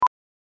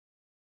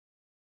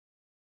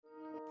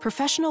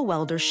Professional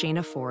welder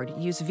Shayna Ford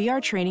used VR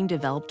training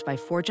developed by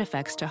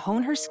ForgeFX to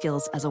hone her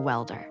skills as a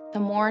welder. The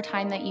more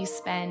time that you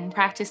spend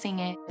practicing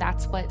it,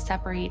 that's what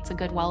separates a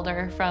good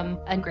welder from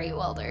a great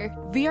welder.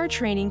 VR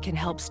training can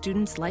help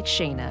students like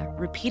Shayna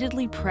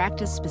repeatedly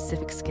practice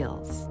specific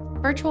skills.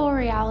 Virtual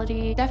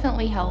reality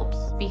definitely helps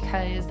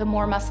because the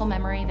more muscle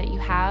memory that you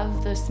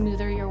have, the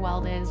smoother your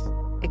weld is.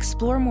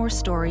 Explore more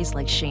stories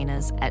like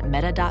Shayna's at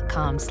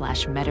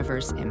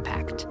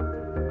meta.com/metaverseimpact.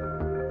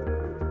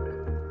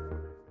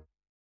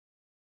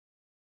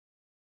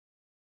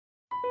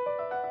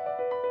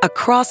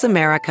 Across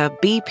America,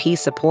 BP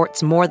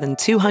supports more than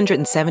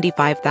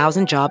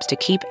 275,000 jobs to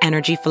keep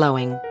energy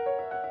flowing.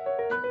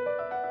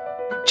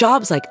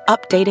 Jobs like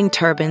updating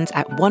turbines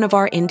at one of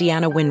our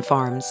Indiana wind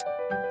farms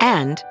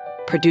and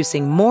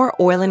producing more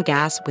oil and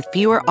gas with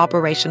fewer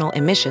operational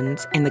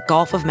emissions in the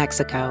Gulf of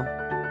Mexico.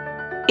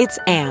 It's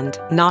and,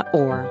 not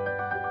or.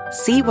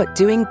 See what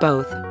doing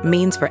both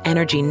means for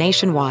energy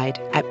nationwide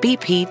at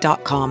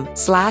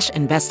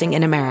bp.com/investing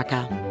in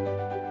America.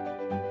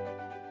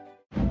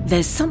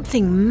 There's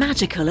something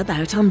magical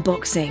about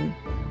unboxing.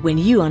 When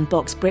you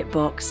unbox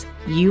BritBox,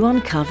 you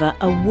uncover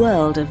a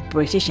world of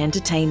British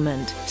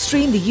entertainment.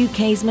 Stream the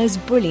UK's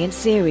most brilliant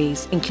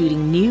series,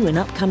 including new and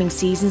upcoming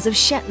seasons of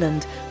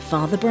Shetland,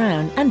 Father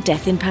Brown and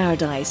Death in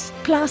Paradise.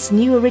 Plus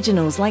new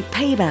originals like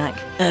Payback,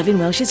 Irving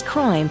Welsh's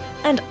Crime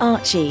and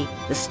Archie,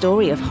 the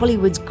story of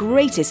Hollywood's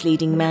greatest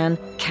leading man,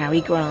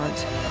 Cary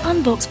Grant.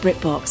 Unbox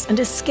BritBox and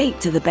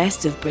escape to the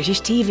best of British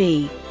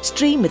TV.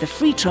 Stream with a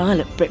free trial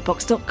at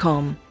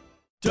BritBox.com.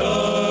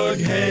 Doug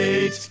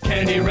hates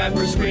candy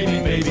wrappers,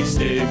 screaming baby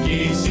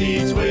sticky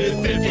seeds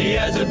with 50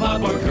 as in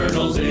popcorn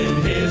kernels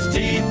in his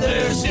teeth.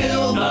 There's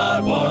still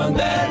not one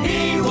that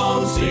he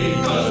won't see,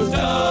 'cause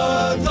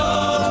Doug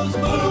loves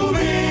movies.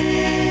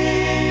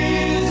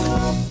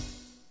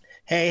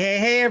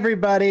 Hey,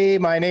 everybody.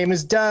 My name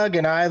is Doug,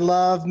 and I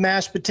love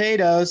mashed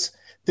potatoes.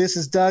 This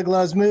is Doug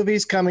Loves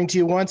Movies coming to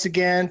you once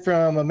again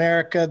from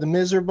America the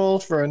Miserable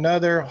for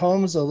another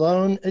Homes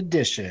Alone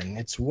edition.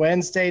 It's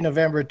Wednesday,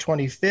 November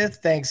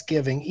 25th,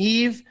 Thanksgiving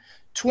Eve,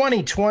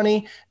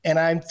 2020, and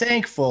I'm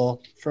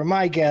thankful for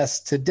my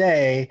guests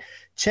today,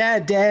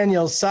 Chad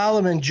Daniels,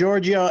 Solomon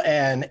Giorgio,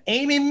 and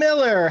Amy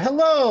Miller.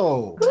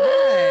 Hello.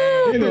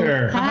 Hey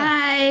there.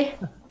 Hi.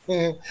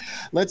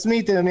 Let's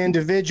meet them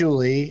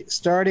individually,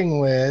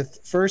 starting with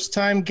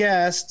first-time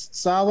guest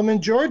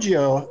Solomon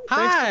Giorgio.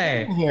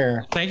 Hi.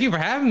 Here. Thank you for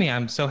having me.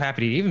 I'm so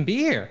happy to even be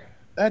here.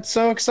 That's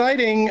so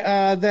exciting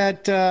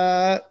that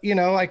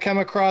I come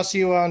across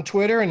you on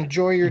Twitter and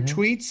enjoy your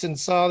tweets and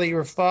saw that you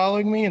were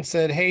following me and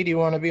said, "Hey, do you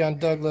want to be on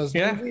Doug Loves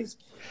Movies?"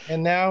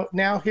 And now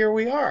here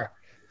we are.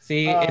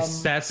 See,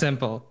 it's that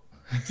simple.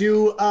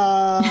 Do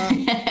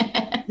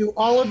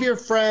all of your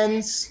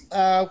friends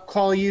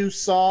call you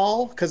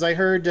Saul? Because I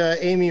heard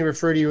Amy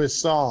refer to you as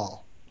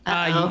Saul.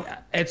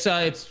 It's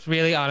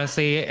really,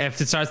 honestly, if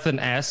it starts with an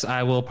S,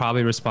 I will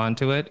probably respond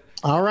to it.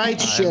 All right,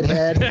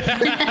 shithead.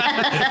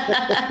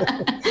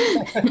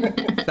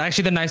 It's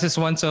actually the nicest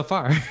one so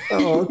far.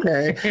 Oh,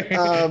 okay.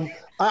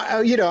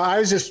 I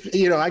was just,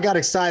 I got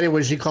excited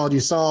when she called you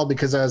Saul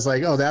because I was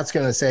like, oh, that's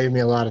going to save me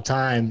a lot of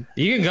time.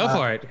 You can go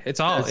for it. It's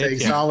all.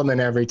 It's Solomon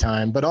every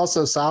time, but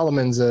also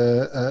Solomon's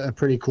a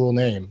pretty cool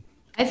name.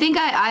 I think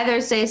I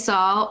either say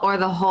Saul or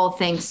the whole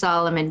thing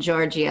Solomon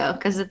Giorgio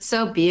because it's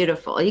so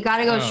beautiful. You got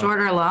to go short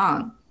or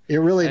long. It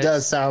really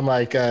does sound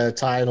like a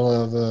title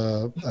of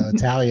an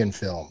Italian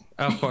film.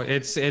 Of course,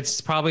 it's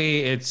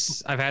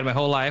I've had my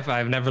whole life.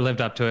 I've never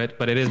lived up to it,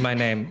 but it is my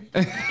name.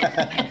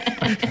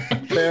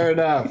 Fair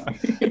enough.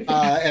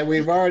 And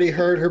we've already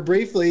heard her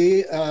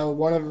briefly.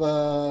 One of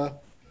the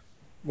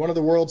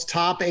world's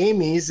top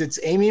Amy's. It's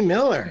Amy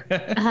Miller.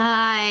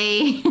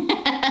 Hi.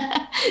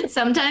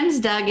 Sometimes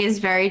Doug is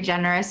very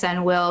generous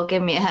and will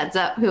give me a heads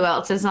up who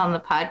else is on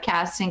the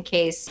podcast in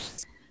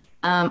case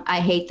I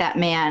hate that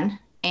man.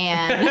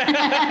 And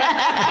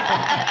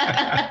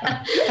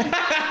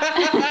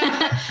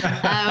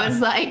I was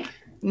like,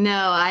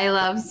 no, I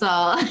love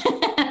Saul.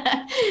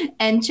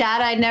 And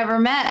Chad I never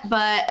met,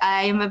 but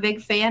I'm a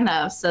big fan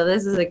of. So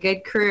this is a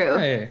good crew.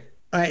 Hey.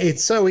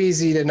 It's so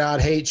easy to not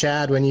hate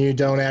Chad when you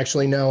don't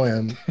actually know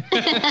him.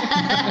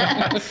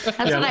 That's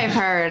what I've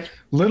heard.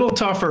 Little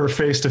tougher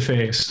face to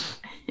face.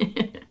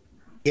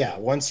 Yeah,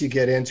 once you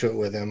get into it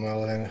with him,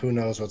 well, then who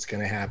knows what's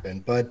going to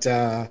happen. But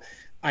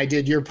I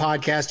did your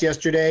podcast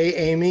yesterday,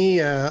 Amy.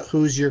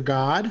 Who's Your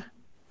God?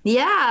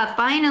 Yeah,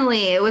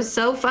 finally. It was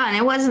so fun.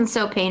 It wasn't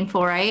so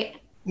painful, right?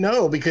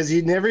 No, because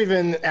you never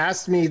even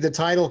asked me the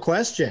title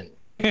question.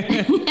 I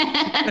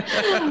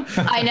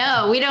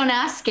know. We don't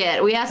ask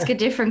it. We ask a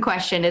different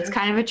question. It's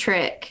kind of a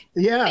trick.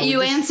 Yeah.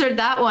 You answered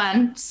that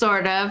one,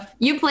 sort of.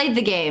 You played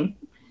the game.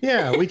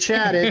 Yeah, we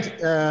chatted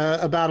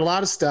about a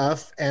lot of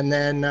stuff. And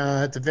then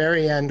at the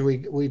very end,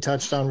 we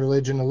touched on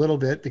religion a little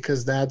bit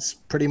because that's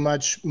pretty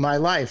much my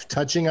life,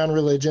 touching on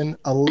religion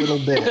a little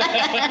bit.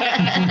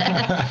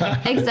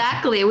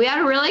 Exactly. We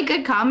had a really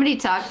good comedy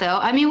talk, though.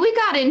 I mean, we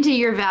got into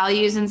your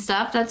values and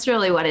stuff. That's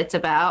really what it's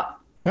about.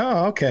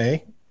 Oh,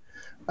 okay.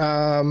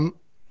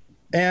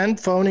 And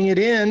phoning it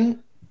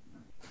in,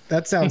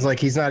 That sounds like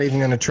he's not even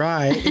going to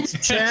try. It's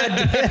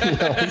Chad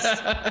Daniels.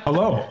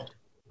 Hello.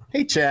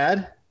 Hey,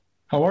 Chad.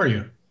 How are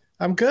you?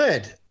 I'm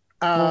good.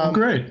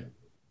 Great.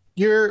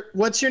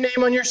 What's your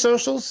name on your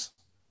socials?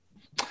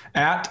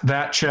 At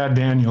that Chad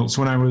Daniels.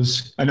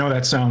 I know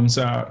that sounds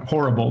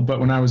horrible, but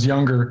when I was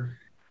younger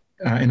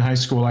in high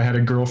school, I had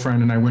a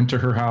girlfriend and I went to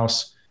her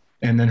house,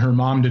 and then her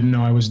mom didn't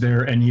know I was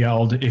there and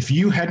yelled, "If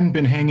you hadn't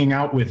been hanging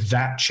out with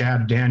that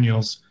Chad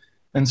Daniels."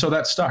 And so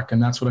that stuck,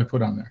 and that's what I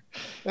put on there.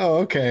 Oh,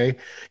 okay.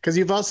 Because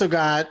you've also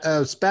got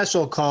a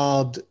special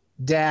called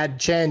Dad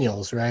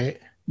Chaniels, right?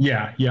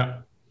 Yeah.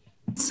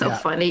 So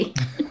funny.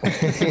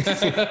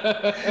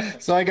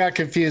 So I got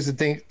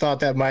confused and thought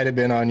that might have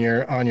been on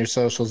your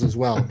socials as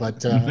well.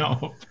 But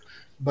No.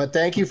 But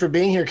thank you for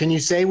being here. Can you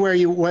say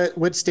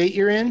what state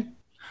you're in?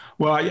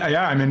 Well,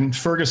 I'm in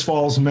Fergus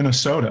Falls,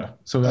 Minnesota.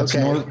 So that's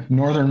Okay.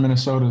 northern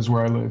Minnesota is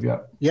where I live.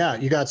 Yeah. Yeah,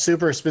 you got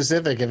super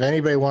specific. If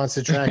anybody wants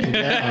to track you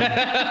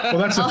down. Well,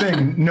 that's the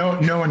thing. No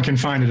one can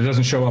find it. It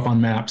doesn't show up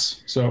on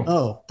maps. So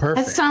Oh,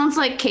 perfect. That sounds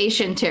like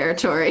Cation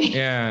territory.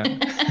 Yeah.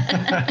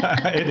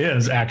 it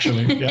is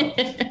actually.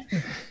 Yeah.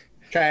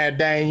 Chad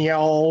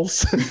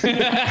Daniels.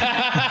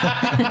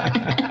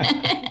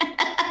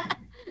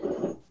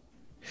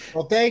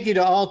 Well, thank you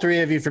to all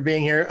three of you for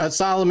being here.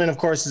 Solomon, of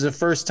course, is a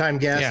first-time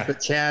guest, Yeah. but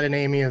Chad and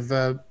Amy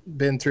have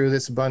been through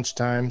this a bunch of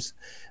times,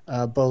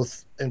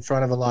 both in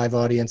front of a live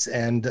audience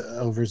and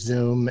over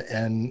Zoom,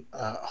 and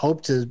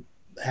hope to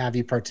have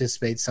you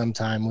participate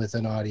sometime with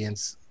an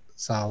audience,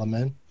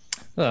 Solomon.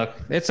 Look,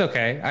 it's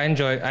okay. I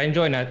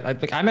enjoy not.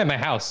 I'm at my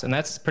house, and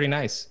that's pretty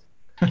nice.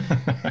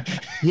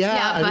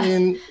 Yeah, but- I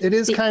mean, it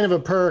is kind of a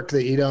perk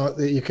that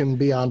you can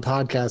be on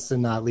podcasts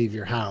and not leave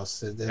your house.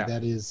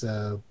 That is,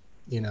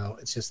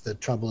 it's just the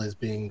trouble is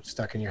being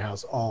stuck in your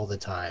house all the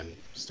time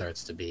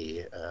starts to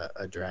be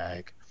a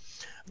drag.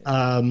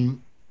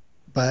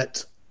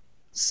 But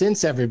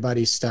since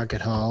everybody's stuck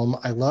at home,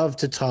 I love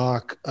to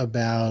talk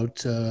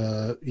about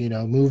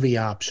movie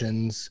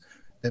options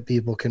that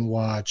people can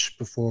watch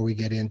before we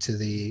get into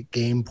the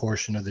game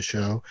portion of the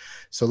show.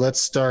 So let's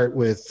start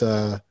with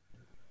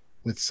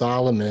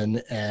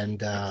Solomon.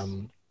 And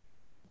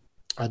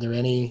are there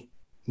any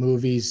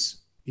movies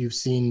you've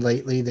seen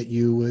lately that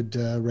you would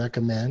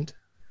recommend?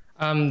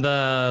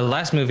 The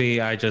last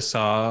movie I just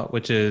saw,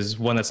 which is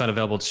one that's not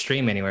available to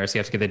stream anywhere, so you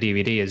have to get the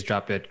DVD, is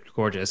Drop Dead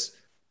Gorgeous.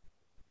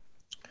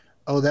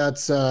 Oh,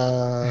 that's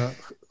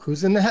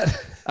who's in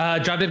that?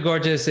 Drop Dead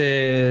Gorgeous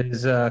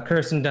is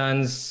Kirsten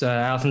Dunst,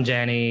 Allison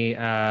Janney,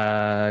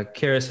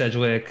 Kira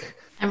Sedgwick,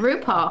 And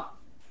RuPaul.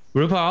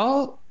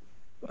 RuPaul.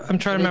 I'm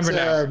trying to remember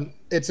now.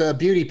 It's a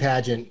beauty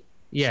pageant.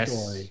 Yes,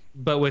 story.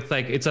 but with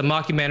it's a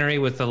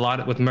mockumentary with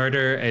with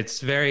murder.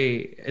 It's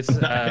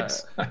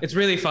Nice. it's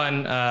really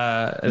fun.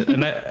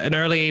 An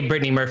early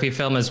Brittany Murphy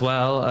film as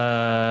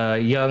well.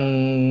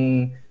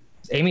 Young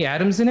Amy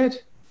Adams in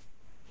it.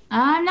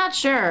 I'm not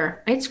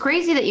sure. It's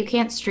crazy that you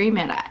can't stream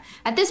it.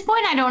 At this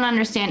point, I don't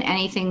understand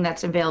anything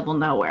that's available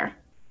nowhere.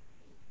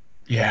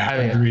 Yeah,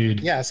 agreed.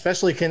 Yeah,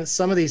 especially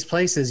some of these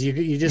places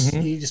you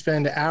just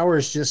spend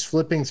hours just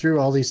flipping through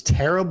all these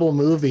terrible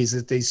movies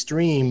that they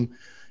stream.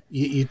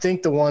 You'd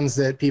think the ones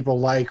that people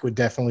like would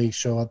definitely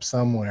show up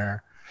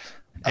somewhere.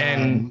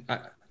 And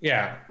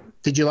yeah.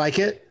 Did you like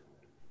it?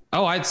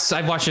 Oh,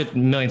 I've watched it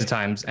millions of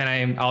times, and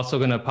I'm also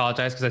going to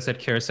apologize because I said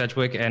Kira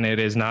Sedgwick, and it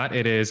is not.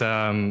 It is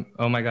oh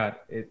my god,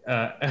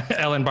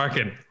 Ellen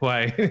Barkin.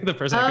 Why the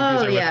person I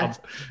confused her with?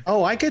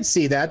 Oh, I could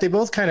see that. They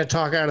both kind of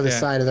talk out of the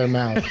side of their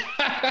mouth.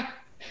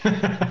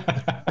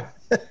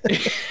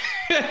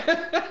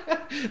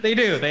 They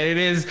do. It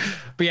is,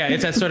 but yeah,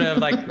 it's that sort of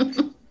like.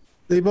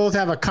 They both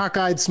have a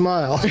cockeyed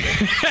smile.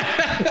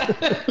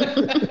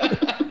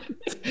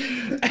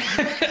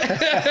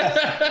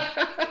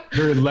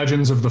 Very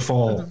Legends of the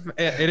Fall.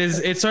 It is.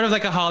 It's sort of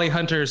like a Holly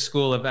Hunter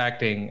school of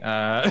acting.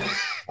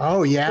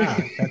 Oh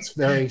yeah, that's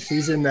very.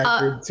 She's in that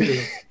group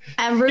too.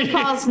 And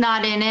RuPaul's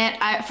not in it.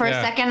 For a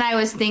second, I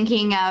was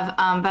thinking of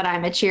But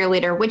I'm a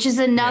Cheerleader, which is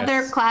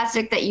another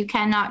classic that you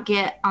cannot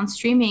get on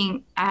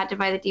streaming. I had to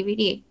buy the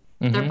DVD.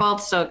 They're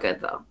both so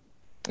good, though.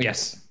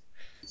 Yes.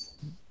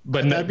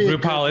 But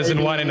RuPaul is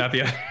in one and not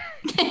the other.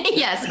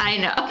 Yes, I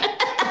know.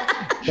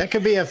 That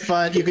could be a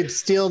fun. You could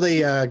steal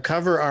the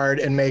cover art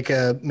and make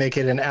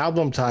it an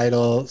album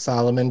title,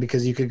 Solomon,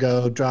 because you could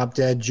go Drop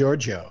Dead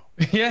Giorgio.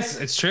 Yes,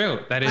 it's true.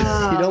 That is.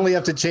 You'd only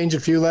have to change a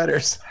few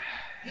letters.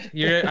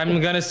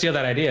 I'm gonna steal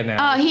that idea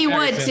now. Oh, he Very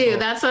would simple. too.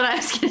 That's what I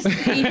was gonna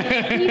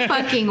say. He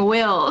fucking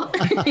will.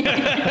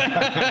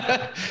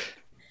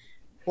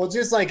 Well,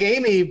 just like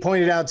Amy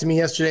pointed out to me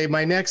yesterday,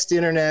 my next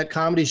internet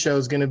comedy show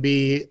is going to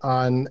be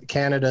on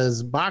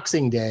Canada's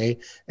Boxing Day.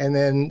 And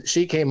then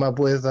she came up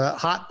with a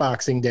Hot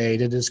Boxing Day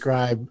to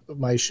describe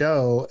my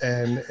show.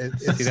 And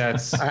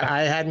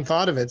I hadn't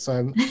thought of it.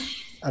 So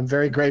I'm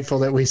very grateful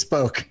that we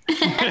spoke.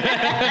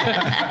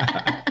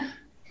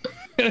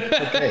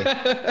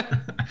 Okay.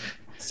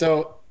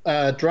 So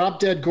Drop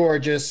Dead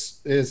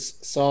Gorgeous is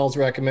Saul's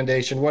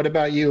recommendation. What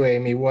about you,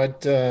 Amy?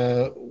 What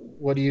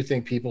what do you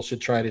think people should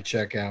try to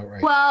check out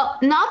right Well,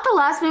 not the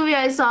last movie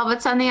I saw,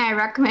 but something I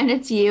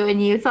recommended to you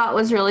and you thought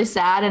was really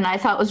sad and I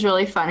thought was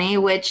really funny,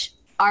 which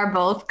are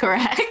both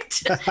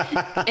correct,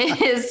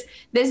 is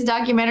this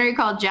documentary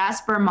called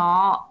Jasper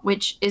Mall,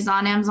 which is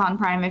on Amazon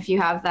Prime if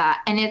you have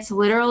that. And it's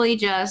literally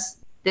just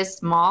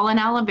this mall in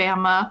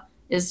Alabama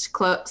is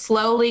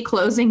slowly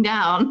closing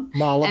down.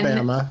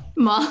 Mallabama.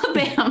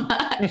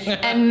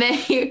 And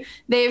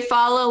they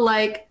follow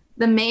like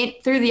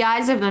through the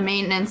eyes of the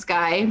maintenance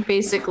guy,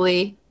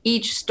 basically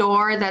each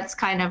store that's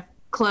kind of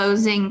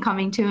closing,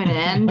 coming to an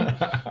end.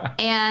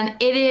 And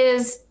it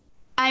is,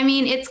 I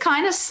mean, it's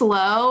kind of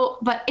slow,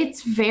 but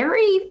it's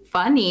very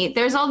funny.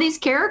 There's all these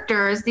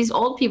characters, these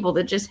old people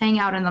that just hang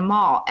out in the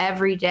mall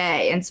every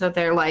day. And so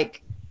they're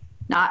like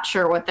not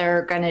sure what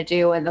they're going to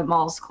do when the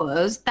mall's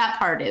closed. That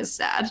part is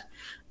sad.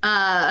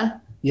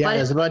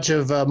 There's a bunch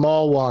of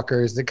mall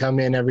walkers that come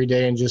in every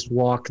day and just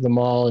walk the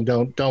mall and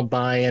don't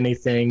buy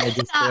anything. They're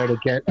just there to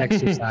get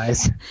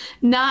exercise.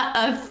 Not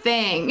a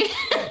thing.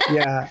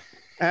 Yeah.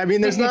 I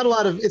mean, there's not a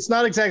lot of, it's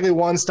not exactly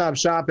one-stop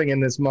shopping in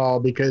this mall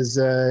because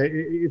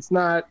they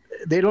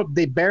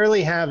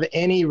barely have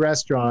any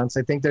restaurants.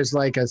 I think there's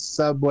like a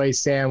Subway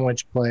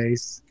sandwich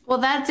place. Well,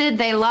 that's it.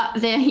 They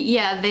lost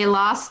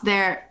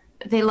their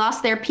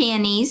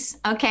peonies.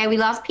 Okay. We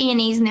lost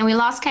peonies and then we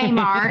lost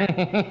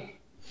Kmart.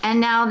 And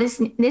now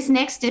this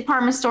next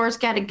department store's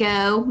got to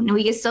go. And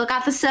we still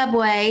got the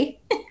Subway.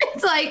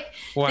 It's like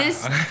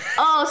this.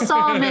 Oh,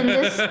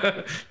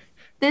 Solomon,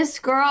 this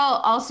girl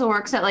also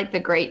works at like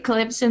the Great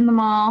Clips in the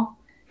mall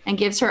and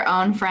gives her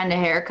own friend a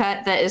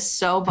haircut that is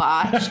so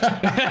botched.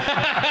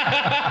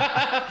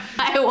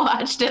 I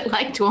watched it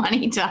like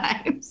 20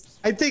 times.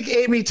 I think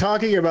Amy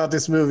talking about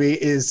this movie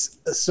is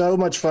so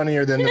much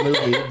funnier than the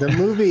movie. The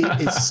movie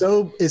is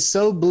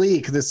so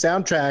bleak. The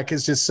soundtrack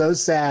is just so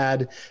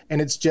sad,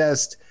 and it's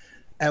just,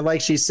 and like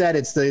she said,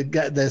 it's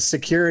the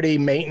security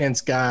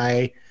maintenance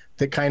guy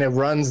that kind of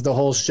runs the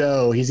whole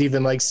show. He's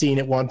even like seen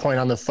at one point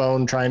on the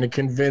phone trying to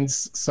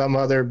convince some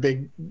other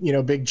big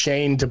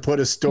chain to put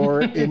a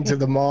store into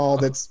the mall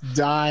that's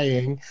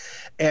dying.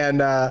 And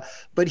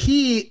but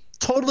he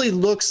totally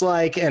looks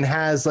like and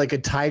has like a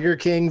Tiger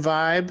King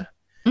vibe.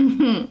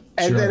 Mm-hmm.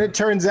 And then it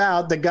turns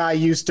out the guy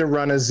used to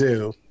run a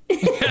zoo. A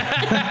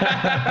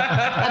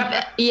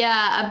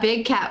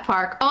big cat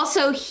park.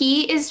 Also,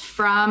 he is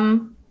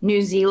from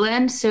New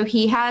Zealand, so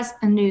he has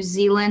a New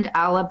Zealand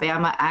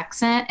Alabama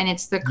accent, and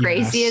it's the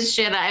craziest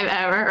shit I've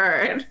ever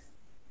heard.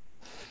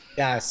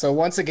 Yeah, so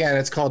once again,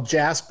 it's called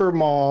Jasper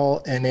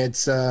Mall, and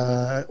it's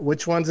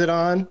which one's it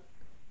on?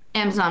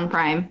 Amazon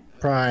Prime.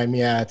 Prime,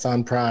 yeah, it's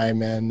on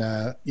Prime. And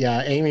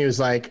Amy was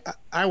like,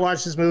 I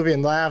watched this movie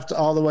and laughed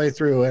all the way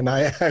through, and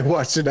I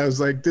watched it, I was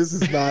like, this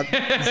is not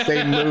the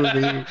same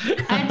movie.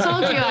 I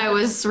told you I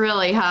was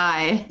really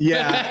high.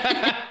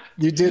 Yeah.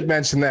 You did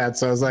mention that,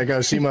 so I was like,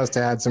 oh, she must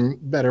have had some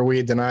better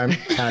weed than I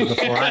had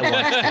before I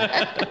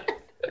watched it.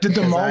 Did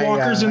the mall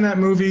walkers in that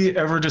movie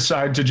ever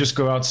decide to just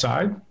go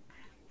outside?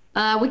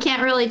 We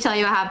can't really tell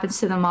you what happens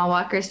to the mall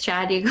walkers,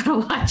 Chad. You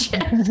gotta watch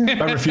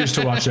it. I refuse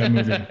to watch that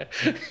movie.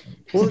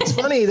 Well, it's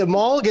funny. The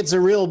mall gets I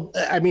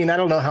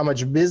don't know how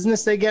much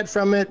business they get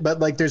from it, but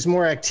like there's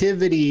more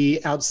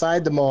activity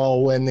outside the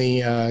mall when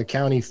the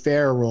county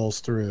fair rolls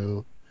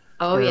through.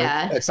 Oh,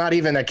 yeah. It's not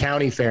even a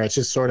county fair. It's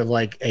just sort of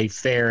like a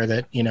fair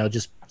that,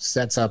 just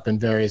sets up in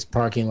various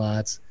parking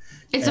lots.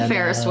 It's a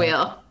Ferris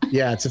wheel.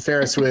 Yeah, it's a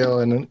Ferris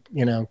wheel and,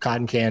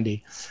 cotton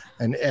candy.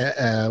 And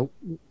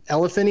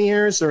elephant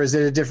ears, or is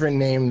it a different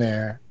name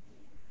there?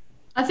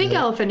 I think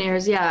elephant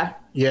ears, yeah.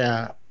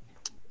 Yeah,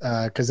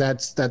 because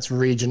that's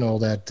regional,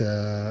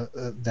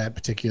 that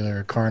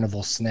particular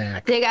carnival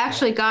snack. They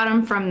actually got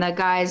them from the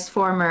guy's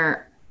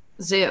former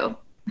zoo.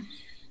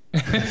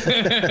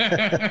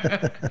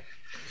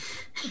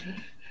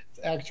 It's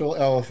actual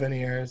elephant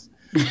ears.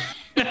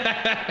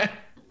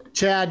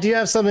 Chad, do you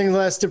have something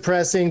less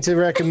depressing to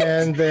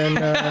recommend than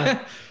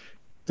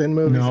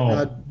movies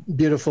about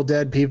beautiful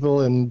dead people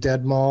and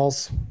dead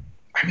malls?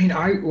 I mean,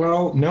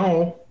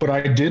 no, but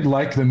I did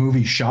like the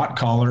movie Shot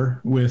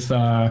Caller with,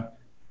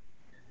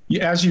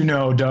 as you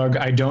know, Doug,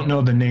 I don't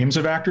know the names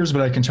of actors,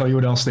 but I can tell you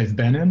what else they've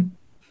been in,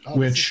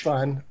 which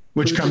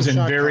comes in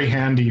very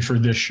handy for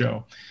this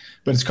show.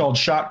 But it's called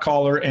Shot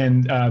Caller,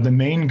 and the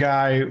main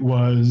guy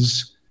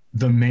was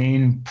the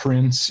main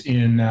prince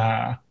in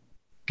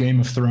Game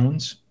of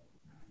Thrones.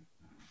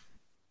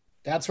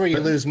 That's where you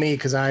lose me,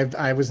 because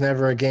I was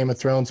never a Game of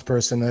Thrones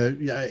person.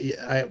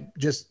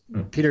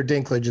 Peter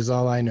Dinklage is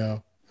all I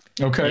know.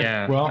 Okay.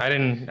 Yeah. Well, I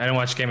didn't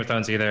watch Game of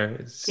Thrones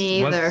either.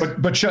 Me either.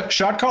 But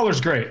Shot Caller's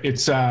great.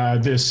 It's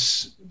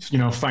this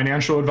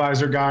financial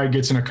advisor guy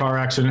gets in a car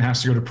accident,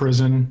 has to go to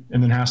prison,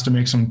 and then has to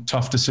make some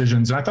tough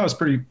decisions. And I thought it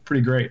was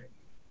pretty great.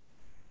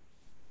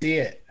 See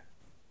it.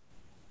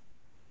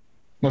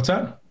 What's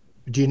that?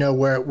 Do you know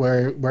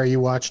where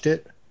you watched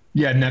it?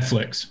 Yeah,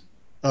 Netflix.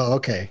 Oh,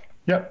 okay.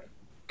 Yep.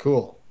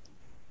 Cool.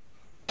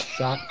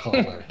 Shot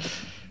Caller.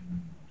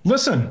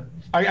 Listen,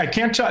 I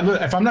can't tell.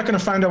 Look, if I'm not going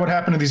to find out what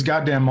happened to these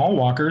goddamn mall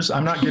walkers,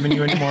 I'm not giving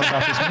you any more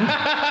about this movie.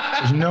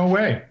 There's no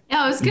way.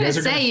 Yeah, I was going to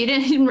say you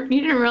didn't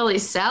really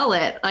sell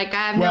it. Like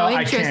I have no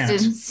interest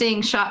in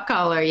seeing Shot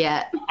Caller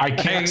yet. I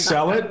can't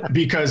sell it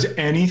because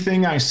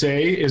anything I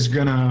say is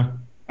gonna.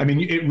 I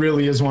mean, it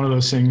really is one of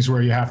those things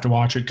where you have to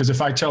watch it because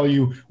if I tell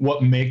you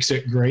what makes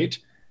it great,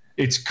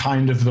 it's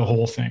kind of the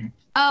whole thing.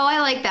 Oh, I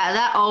like that.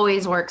 That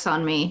always works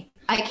on me.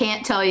 I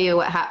can't tell you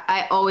what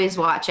I always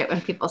watch it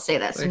when people say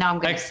that. So now I'm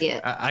going to see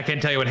it. I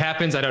can't tell you what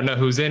happens. I don't know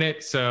who's in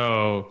it.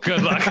 So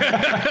good luck.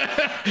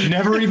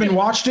 Never even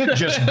watched it.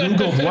 Just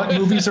Googled what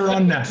movies are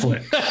on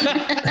Netflix.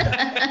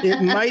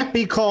 It might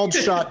be called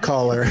Shot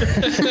Caller.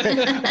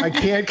 I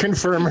can't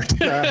confirm or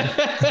deny.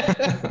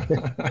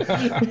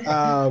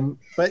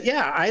 But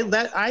yeah,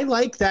 I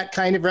like that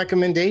kind of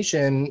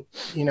recommendation,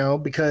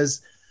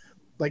 because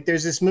like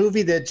there's this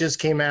movie that just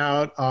came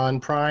out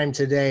on Prime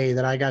today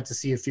that I got to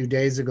see a few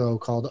days ago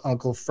called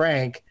Uncle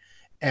Frank.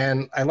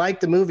 And I liked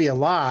the movie a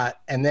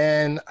lot. And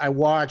then I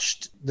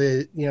watched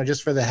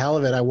just for the hell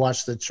of it, I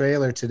watched the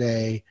trailer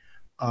today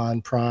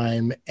on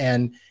Prime.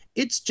 And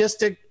it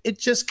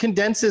just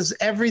condenses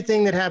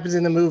everything that happens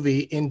in the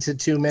movie into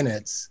 2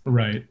 minutes.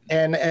 Right.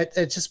 And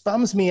it just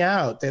bums me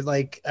out that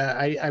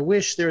I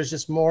wish there was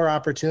just more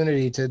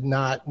opportunity to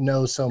not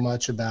know so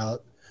much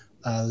about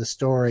the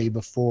story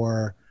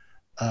before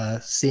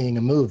seeing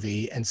a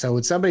movie. And so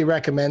when somebody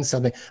recommends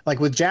something like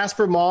with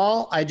Jasper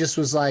Mall, I just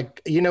was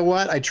like, you know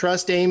what? I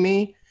trust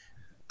Amy.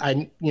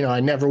 I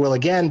never will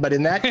again. But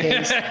in that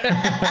case,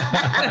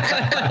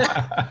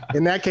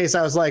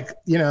 I was like,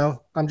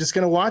 I'm just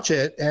going to watch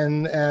it.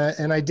 And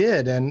I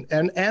did.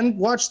 And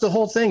watch the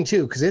whole thing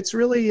too. Cause it's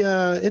really,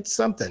 it's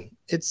something.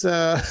 It's,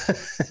 well,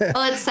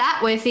 it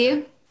sat with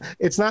you.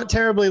 It's not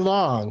terribly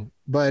long,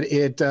 but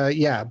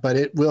but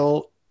it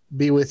will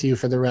be with you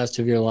for the rest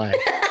of your life.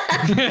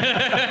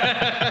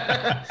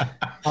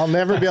 I'll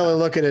never be able to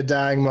look at a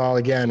dying mall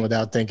again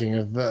without thinking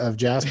of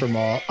Jasper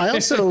Mall. I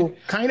also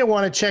kind of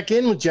want to check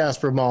in with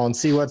Jasper Mall and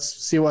see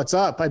what's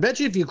up. I bet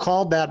you if you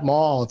called that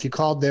mall, if you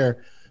called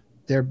their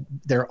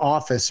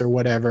office or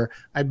whatever,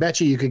 I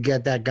bet you could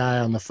get that guy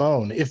on the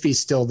phone if he's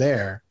still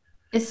there.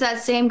 It's that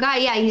same guy.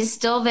 Yeah, he's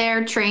still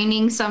there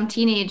training some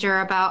teenager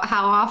about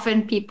how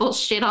often people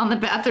shit on the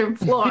bathroom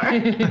floor.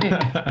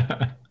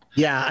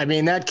 Yeah, I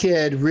mean, that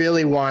kid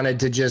really wanted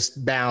to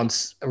just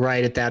bounce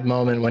right at that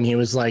moment when he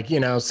was like,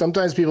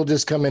 sometimes people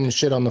just come in and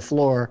shit on the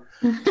floor.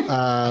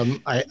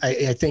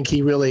 I think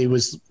he really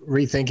was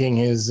rethinking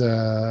his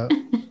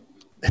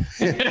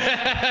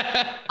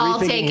I'll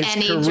take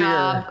any career.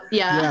 Job.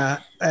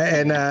 Yeah.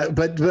 And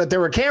but there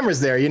were cameras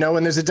there,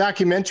 when there's a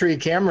documentary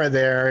camera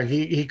there,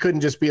 he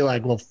couldn't just be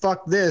like, well,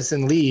 fuck this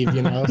and leave,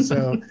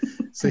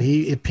 so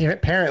he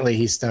apparently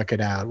he stuck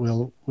it out.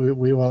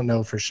 We won't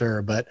know for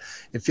sure, but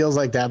it feels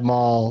like that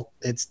mall,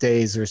 its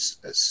days are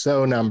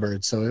so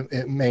numbered. So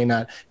it may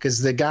not,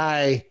 because the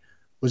guy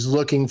was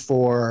looking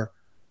for,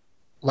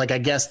 like, I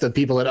guess the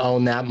people that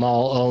own that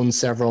mall own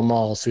several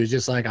malls. So he's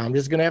just like, I'm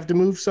just going to have to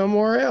move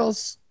somewhere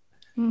else.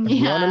 I'm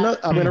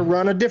going to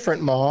run a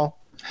different mall.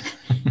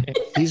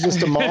 He's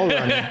just a mall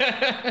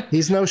runner.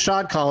 He's no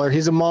shot caller.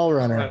 He's a mall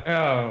runner.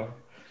 Oh.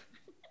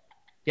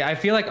 Yeah, I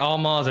feel like all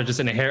malls are just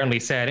inherently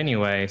sad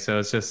anyway. So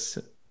it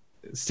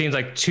seems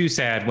like too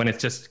sad when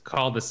it's just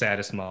called the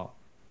saddest mall.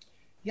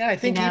 Yeah, I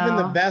think even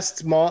the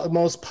best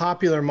most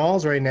popular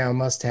malls right now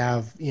must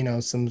have,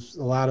 a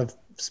lot of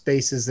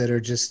spaces that are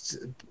just,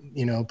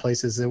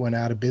 places that went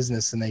out of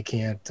business and they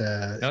can't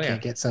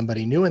get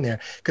somebody new in there.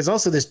 Because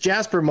also this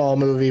Jasper Mall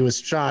movie was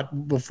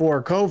shot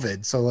before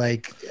COVID, so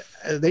like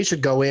they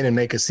should go in and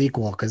make a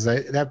sequel because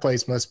that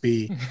place must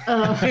be.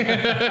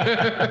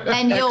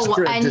 And you'll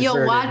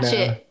watch now.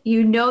 It.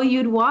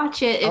 You'd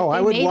watch it. If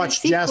I would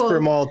watch Jasper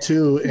Mall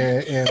 2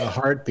 in a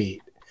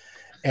heartbeat.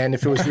 And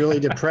if it was really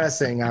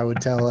depressing, I would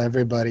tell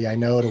everybody I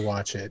know to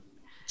watch it.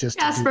 Just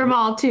Jasper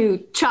Mall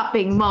 2,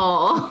 Chopping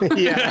Mall.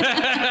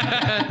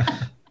 Yeah.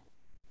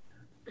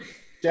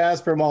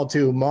 Jasper Mall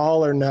 2,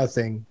 Mall or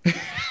Nothing.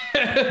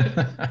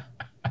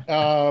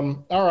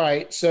 All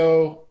right.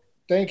 So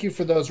thank you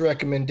for those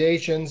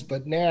recommendations.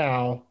 But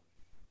now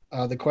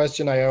the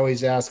question I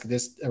always ask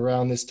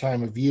around this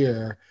time of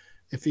year,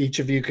 if each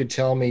of you could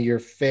tell me your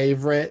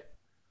favorite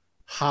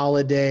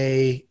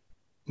holiday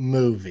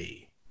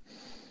movie.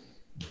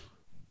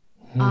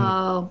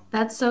 Oh,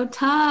 that's so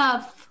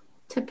tough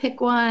to pick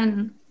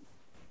one.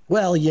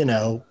 Well,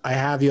 I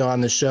have you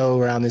on the show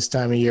around this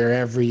time of year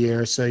every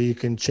year, so you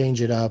can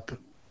change it up.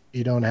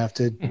 You don't have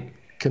to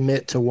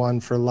commit to one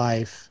for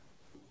life.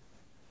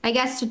 I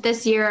guess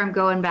this year I'm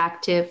going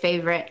back to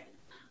favorite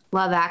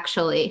Love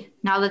Actually.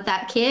 Now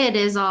that kid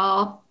is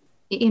all,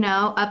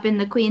 up in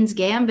the Queen's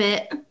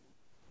Gambit.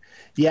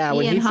 Yeah,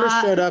 when he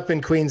first showed up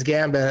in Queen's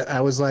Gambit,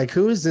 I was like,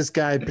 who is this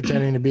guy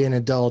pretending to be an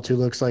adult who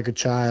looks like a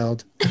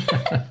child?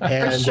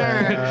 And, for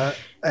sure.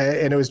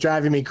 And it was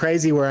driving me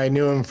crazy where I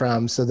knew him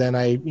from. So then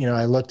I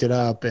looked it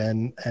up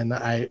and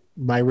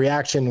my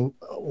reaction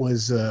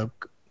was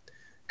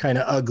kind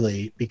of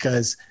ugly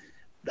because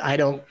I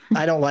don't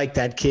like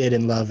that kid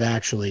in Love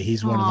Actually.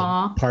 He's one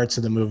of the parts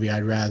of the movie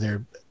I'd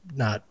rather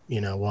not,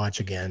 watch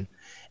again.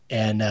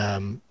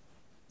 And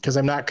because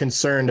I'm not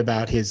concerned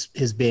about his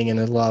being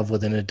in love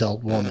with an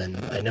adult woman.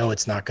 I know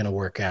it's not going to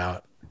work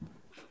out.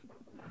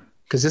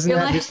 Because isn't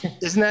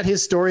that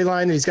his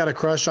storyline? He's got a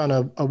crush on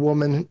a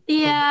woman.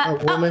 Yeah.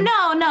 A woman?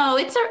 No.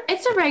 It's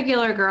a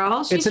regular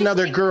girl. It's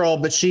another girl,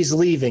 but she's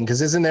leaving.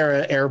 Because isn't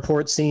there an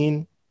airport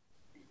scene?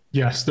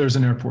 Yes, there's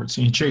an airport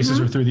scene. He chases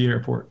her through the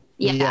airport.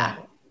 Yeah.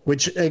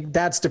 Which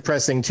that's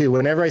depressing too.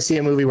 Whenever I see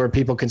a movie where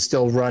people can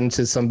still run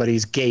to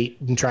somebody's gate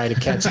and try to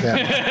catch them.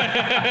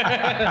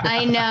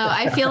 I know.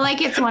 I feel like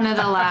it's one of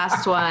the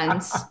last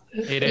ones.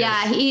 It is.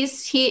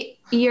 Yeah,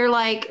 you're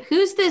like,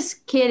 who's this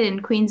kid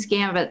in Queen's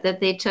Gambit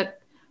that they took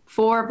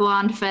 4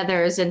 blonde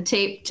feathers and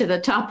taped to the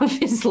top of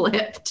his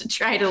lip to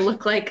try to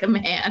look like a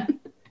man?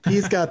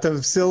 He's got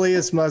the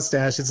silliest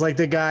mustache. It's like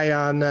the guy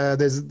on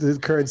there's the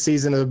current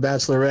season of The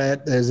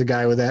Bachelorette. There's a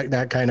guy with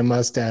that kind of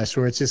mustache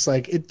where it's just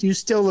like you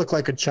still look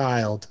like a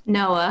child.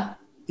 Noah.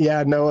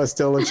 Yeah, Noah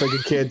still looks like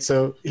a kid.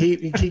 So he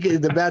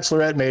the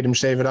Bachelorette made him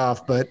shave it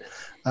off, but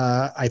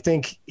I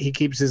think he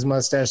keeps his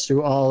mustache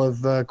through all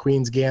of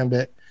Queen's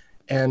Gambit,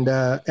 and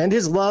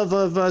his love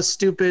of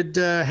stupid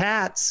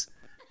hats.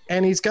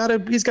 And he's got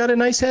a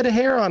nice head of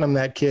hair on him,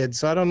 that kid.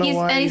 So I don't know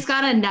why. And he's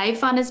got a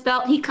knife on his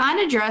belt. He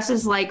kind of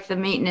dresses like the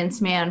maintenance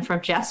man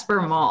from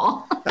Jasper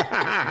Mall.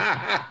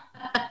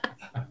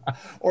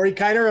 Or he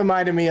kind of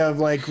reminded me of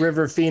like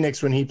River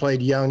Phoenix when he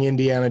played young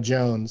Indiana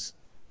Jones.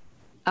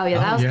 Oh yeah,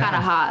 that was kind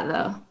of hot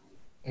though.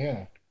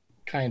 Yeah,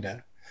 kind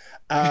of.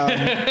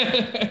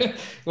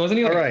 Wasn't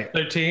he like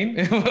 13?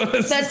 But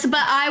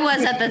I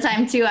was at the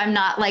time too. I'm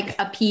not like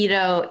a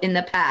pedo in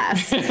the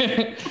past.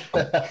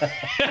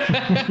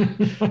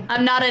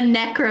 I'm not a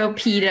necro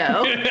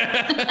pedo.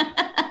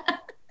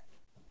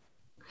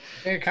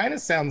 It kind of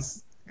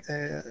sounds,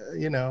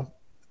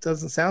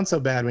 doesn't sound so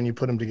bad when you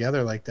put them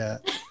together like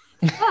that.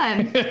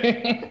 Fun.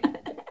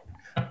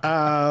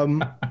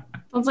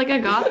 Sounds like a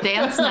goth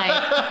dance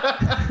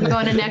night. You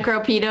going to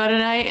necro pedo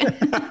tonight?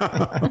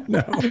 Oh,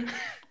 no.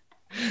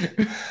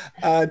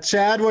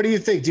 Chad, what do you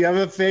think? Do you have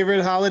a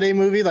favorite holiday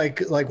movie,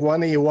 like one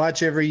that you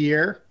watch every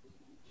year?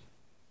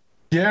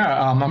 Yeah,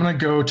 I'm gonna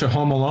go to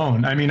Home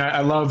Alone. I mean,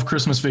 I love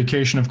Christmas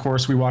Vacation, of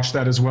course. We watch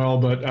that as well,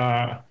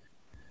 but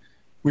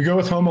we go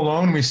with Home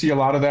Alone. We see a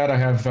lot of that. I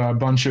have a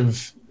bunch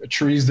of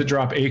trees that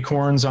drop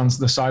acorns on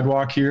the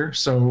sidewalk here,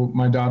 so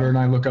my daughter and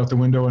I look out the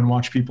window and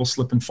watch people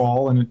slip and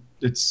fall, and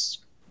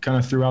it's kind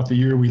of throughout the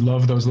year. We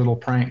love those little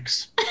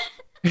pranks.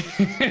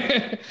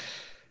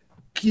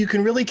 You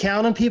can really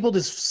count on people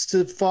to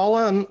slip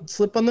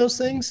on those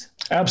things?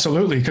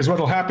 Absolutely, because what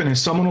will happen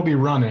is someone will be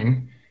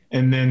running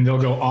and then they'll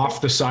go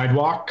off the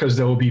sidewalk because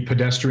there will be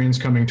pedestrians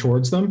coming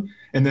towards them,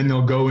 and then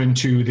they'll go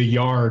into the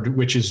yard,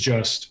 which is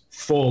just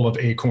full of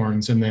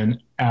acorns, and then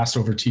ass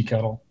over tea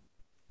kettle.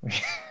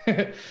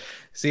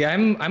 See,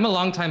 I'm a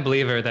longtime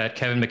believer that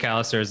Kevin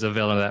McAllister is the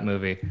villain of that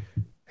movie.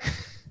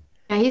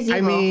 Yeah, he's evil.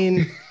 I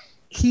mean,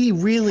 he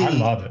really... I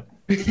love it.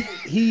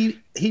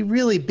 He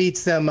really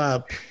beats them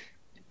up.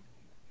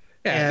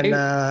 Yeah, and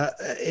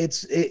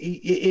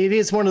it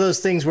is one of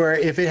those things where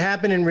if it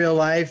happened in real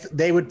life,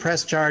 they would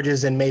press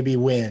charges and maybe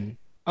win.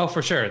 Oh,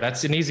 for sure.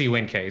 That's an easy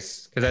win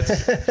case. Because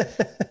that's...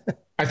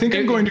 I think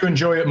I'm going to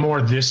enjoy it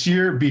more this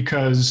year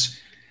because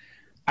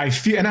I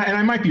feel, and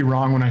I might be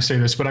wrong when I say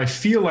this, but I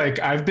feel like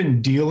I've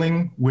been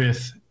dealing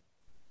with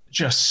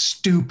just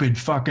stupid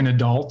fucking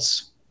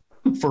adults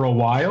for a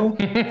while.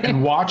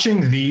 And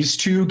watching these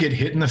two get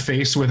hit in the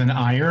face with an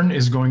iron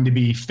is going to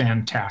be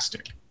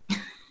fantastic.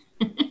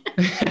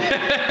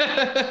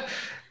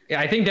 Yeah,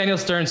 I think Daniel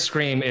Stern's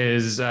scream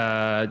is one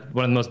of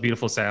the most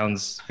beautiful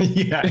sounds.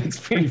 Yeah, it's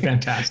pretty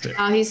fantastic.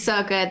 Oh, he's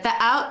so good. The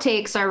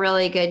outtakes are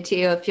really good too.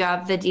 If you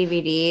have the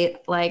DVD,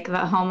 like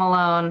the Home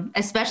Alone,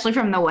 especially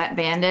from the Wet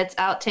Bandits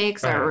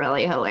outtakes, are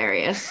really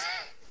hilarious.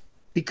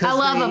 Because I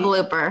love a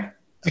blooper.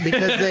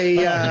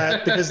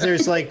 Because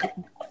there's like,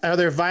 are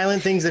there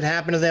violent things that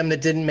happen to them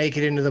that didn't make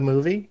it into the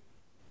movie?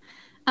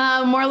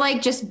 More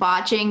like just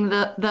botching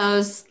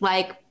those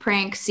like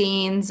prank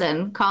scenes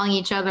and calling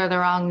each other the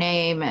wrong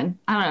name, and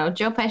I don't know.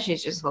 Joe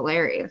Pesci's just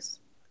hilarious.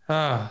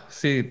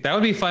 See, that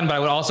would be fun, but I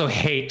would also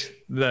hate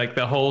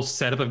the whole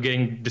setup of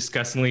getting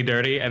disgustingly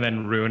dirty and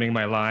then ruining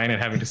my line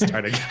and having to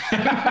start again.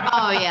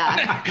 Oh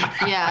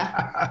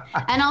yeah.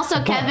 And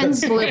also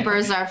Kevin's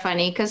bloopers are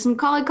funny because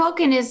Macaulay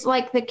Culkin is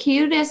like the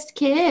cutest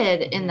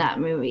kid in that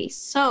movie.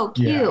 So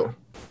cute.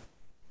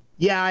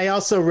 Yeah, I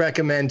also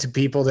recommend to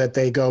people that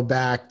they go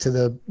back to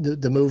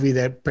the movie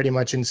that pretty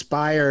much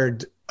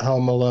inspired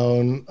Home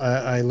Alone.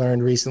 I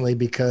learned recently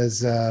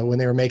because when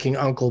they were making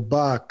Uncle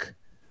Buck,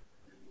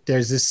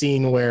 there's this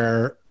scene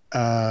where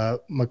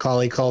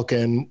Macaulay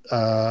Culkin,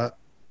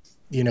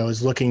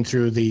 is looking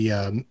through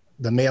the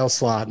mail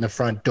slot in the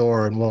front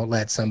door and won't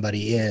let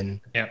somebody in.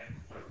 Yeah.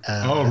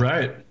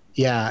 Right.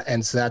 Yeah,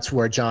 and so that's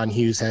where John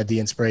Hughes had the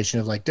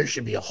inspiration of like, there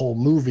should be a whole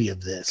movie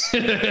of this.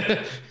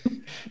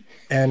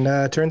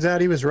 And turns out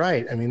he was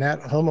right. I mean,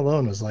 that Home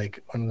Alone was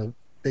like one of the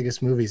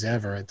biggest movies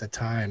ever at the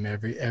time.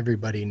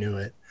 Everybody knew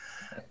it.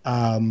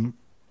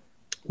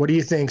 What do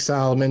you think,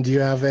 Solomon? Do you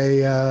have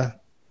a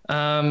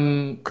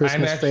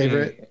Christmas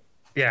favorite?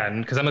 Yeah,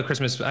 because I'm a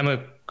Christmas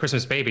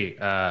baby.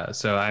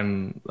 So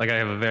I'm like, I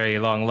have a very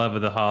long love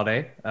of the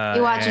holiday.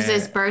 He watches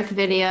his birth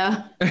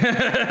video.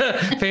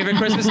 Favorite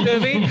Christmas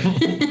movie?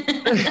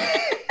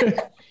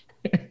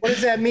 What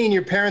does that mean?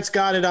 Your parents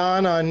got it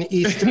on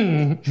Easter?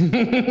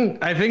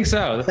 I think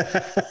so.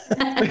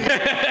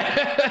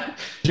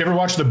 Did you ever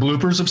watch the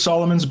bloopers of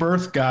Solomon's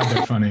birth? God,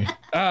 they're funny.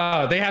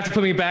 Oh, they have to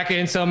put me back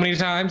in so many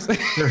times.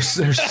 They're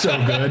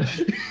so good.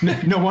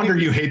 No wonder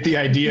you hate the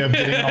idea of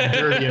getting all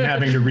dirty and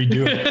having to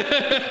redo it.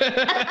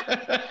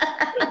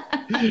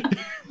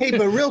 Hey,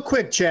 but real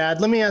quick,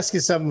 Chad, let me ask you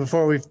something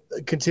before we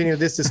continue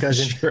this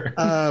discussion. Sure.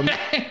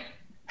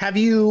 Have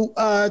you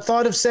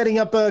thought of setting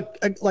up a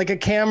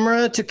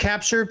camera to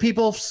capture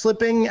people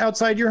slipping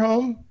outside your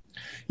home?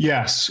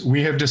 Yes,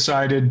 we have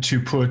decided to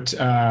put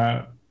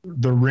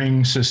the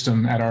Ring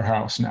system at our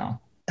house now.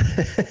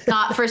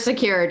 Not for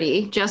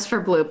security, just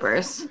for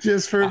bloopers.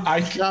 Just for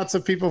shots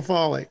of people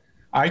falling.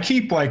 I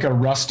keep like a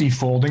rusty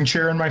folding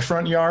chair in my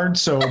front yard,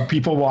 so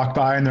people walk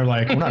by and they're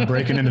like, "We're not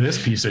breaking into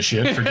this piece of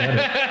shit. Forget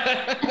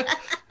it."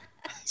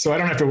 So I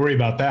don't have to worry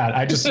about that.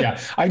 I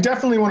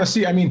definitely want to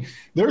see. I mean,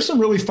 there's some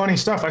really funny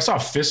stuff. I saw a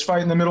fist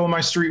fight in the middle of my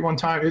street one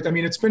time.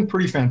 It's been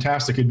pretty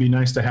fantastic. It'd be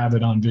nice to have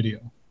it on video.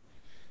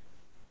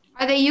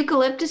 Are they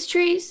eucalyptus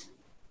trees?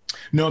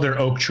 No, they're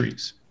oak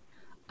trees.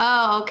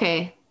 Oh,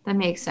 okay. That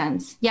makes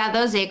sense. Yeah,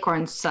 those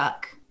acorns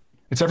suck.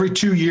 It's every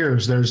 2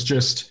 years. There's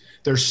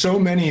so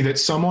many that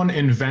someone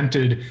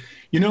invented.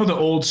 You know, the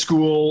old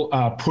school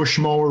push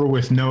mower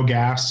with no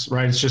gas,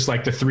 right? It's just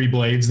like the 3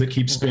 blades that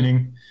keep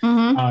spinning.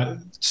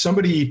 Mm-hmm.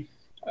 Somebody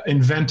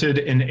invented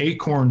an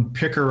acorn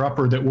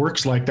picker-upper that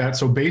works like that.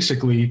 So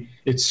basically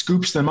it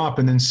scoops them up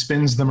and then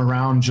spins them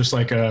around just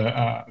like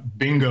a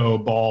bingo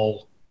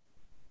ball,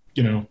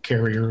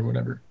 carrier or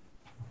whatever.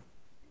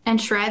 And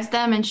shreds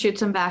them and shoots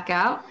them back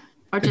out?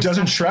 Or it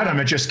doesn't shred them.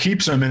 It just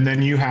keeps them, and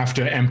then you have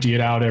to empty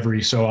it out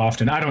every so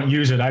often. I don't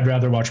use it. I'd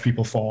rather watch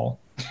people fall.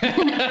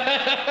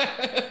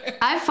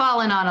 I've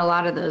fallen on a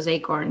lot of those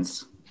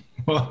acorns.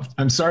 Well,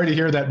 I'm sorry to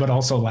hear that, but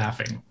also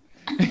laughing.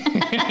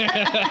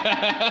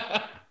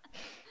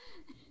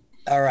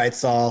 All right,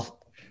 Saul.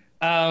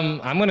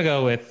 I'm going to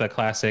go with the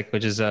classic,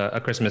 which is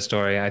A Christmas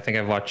Story. I think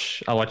I'll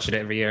watch it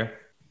every year.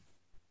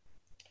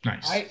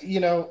 Nice.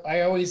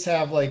 I always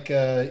have like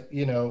a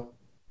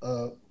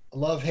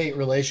love-hate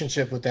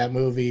relationship with that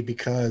movie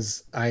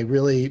because I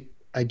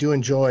do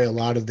enjoy a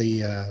lot of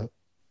the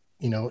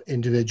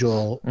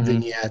individual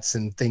vignettes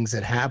and things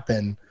that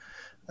happen,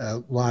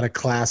 a lot of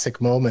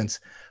classic moments,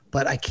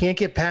 but I can't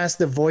get past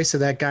the voice of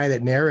that guy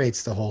that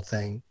narrates the whole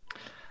thing.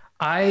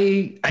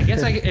 I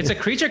guess it's a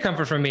creature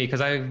comfort for me because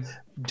I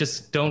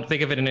just don't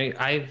think of it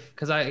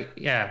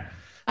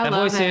that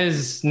voice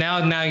is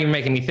now you're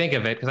making me think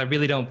of it because I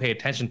really don't pay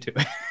attention to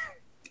it.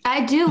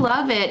 I do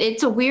love it.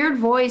 It's a weird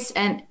voice,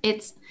 and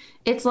it's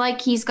like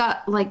he's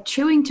got like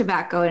chewing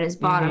tobacco in his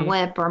bottom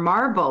lip or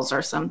marbles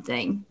or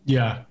something.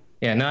 Yeah.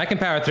 Yeah, no, I can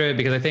power through it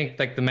because I think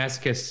like the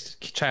masochist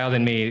child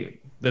in me,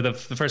 the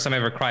first time I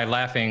ever cried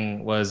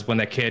laughing was when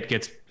that kid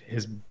gets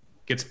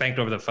spanked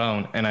over the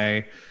phone, and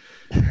I.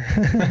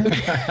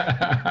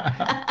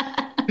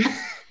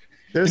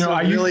 There's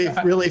some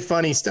really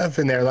funny stuff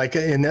in there. Like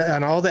and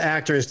all the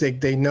actors,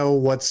 they know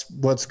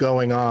what's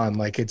going on.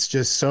 Like it's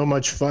just so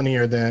much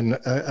funnier than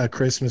a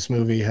Christmas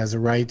movie has a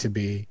right to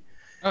be.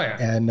 Oh yeah.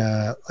 And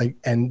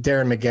and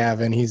Darren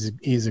McGavin,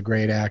 he's a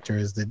great actor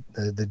as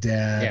the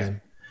dad. Yeah.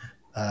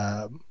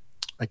 And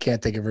I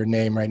can't think of her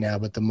name right now,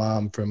 but the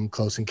mom from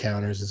Close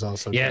Encounters is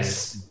also great.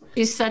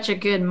 She's such a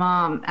good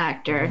mom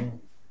actor.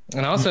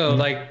 And also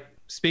like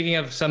speaking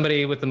of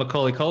somebody with the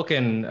Macaulay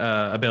Culkin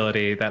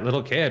ability, that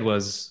little kid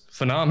was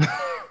phenomenal.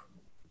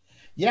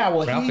 Yeah,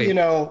 well, Ralphie.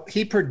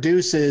 He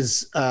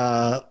produces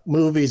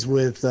movies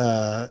with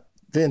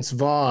Vince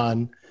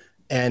Vaughn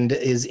and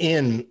is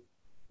in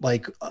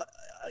like,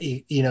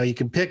 you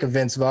can pick a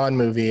Vince Vaughn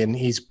movie and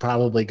he's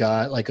probably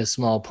got like a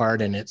small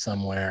part in it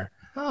somewhere.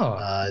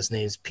 Oh, his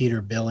name's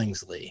Peter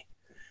Billingsley.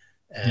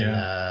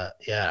 And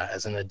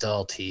as an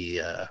adult, he's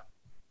a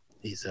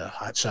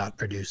hotshot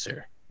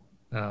producer.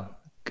 Oh,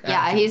 God.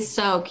 Yeah, he's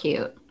so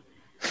cute.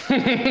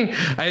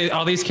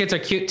 All these kids are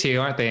cute too,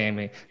 aren't they,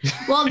 Amy?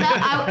 Well,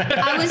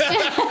 I was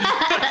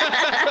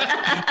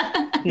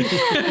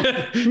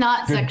just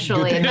not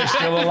sexually. Good thing they're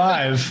still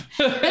alive.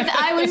 But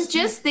I was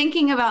just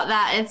thinking about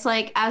that. It's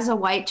like as a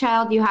white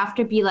child, you have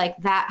to be like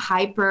that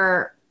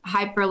hyper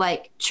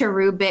like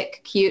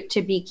cherubic cute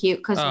to be cute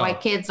because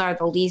white kids are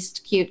the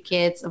least cute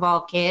kids of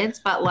all kids.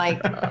 But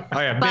like, big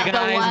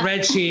eyes,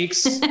 red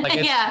cheeks. Like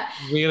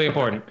it's really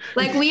important.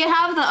 Like we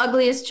have the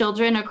ugliest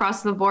children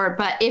across the board,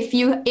 but if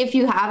you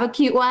have a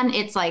cute one,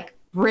 it's like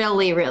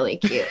really, really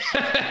cute.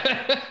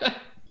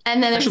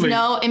 And then there's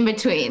no in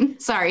between.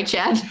 Sorry,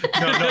 Chad.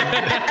 No.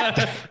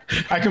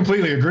 I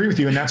completely agree with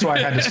you. And that's why I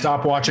had to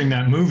stop watching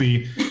that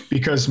movie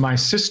because my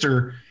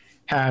sister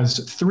has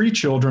 3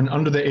 children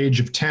under the age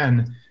of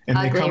 10 and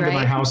ugly, they come to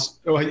my house,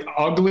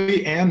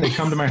 ugly, and they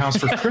come to my house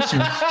for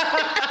Christmas.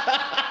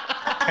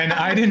 And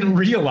I didn't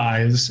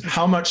realize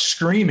how much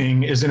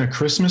screaming is in A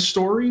Christmas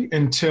Story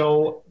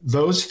until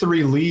those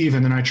three leave.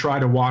 And then I try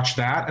to watch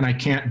that and I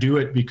can't do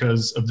it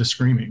because of the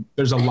screaming.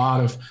 There's a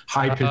lot of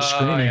high pitched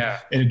screaming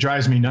and it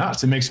drives me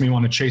nuts. It makes me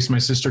want to chase my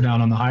sister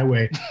down on the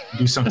highway and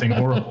do something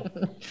horrible.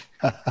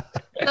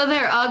 So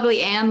they're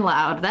ugly and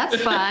loud.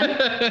 That's fun.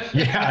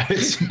 Yeah,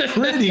 it's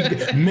pretty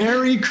good.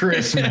 Merry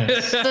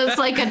Christmas. So it's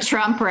like a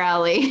Trump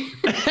rally.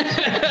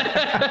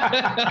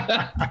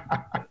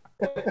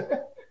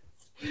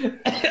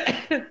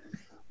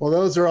 Well,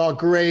 those are all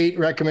great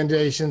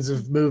recommendations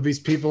of movies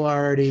people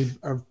already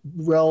are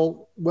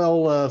well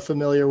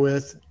familiar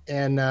with,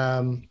 and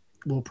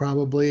we'll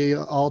probably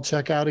all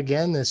check out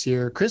again this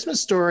year.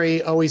 Christmas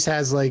Story always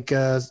has like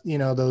those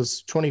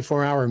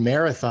 24-hour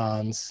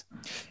marathons.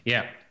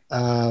 Yeah.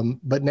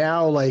 But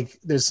now like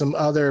there's some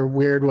other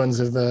weird ones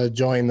of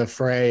join the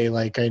fray.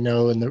 Like I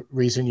know in the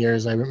recent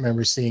years, I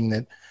remember seeing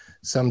that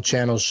some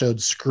channels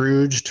showed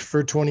Scrooged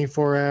for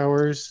 24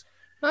 hours.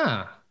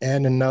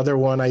 And another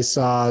one I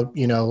saw,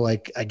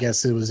 like I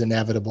guess it was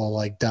inevitable,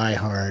 like Die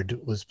Hard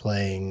was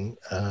playing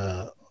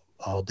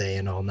all day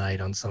and all night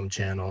on some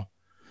channel.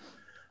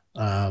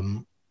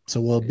 So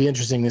it'll be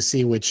interesting to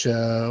see which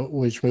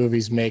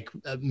movies make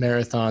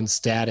marathon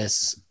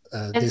status.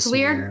 It's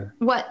weird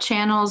what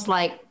channels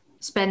like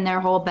spend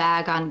their whole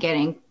bag on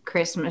getting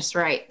Christmas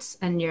rights,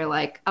 and you're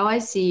like, oh, I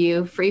see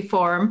you,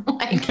 Freeform.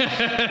 Like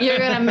you're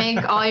gonna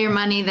make all your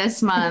money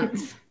this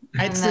month.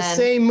 It's the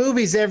same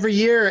movies every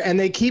year, and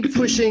they keep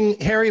pushing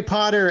Harry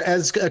Potter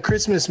as a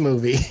Christmas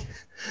movie.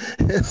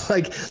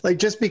 like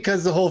just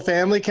because the whole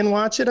family can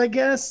watch it, I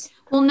guess.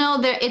 Well, no,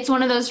 it's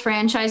one of those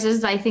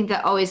franchises I think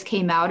that always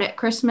came out at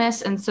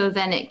Christmas, and so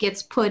then it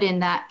gets put in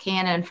that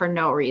canon for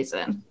no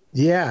reason.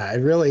 Yeah,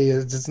 it really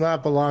is. It does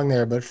not belong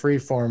there, but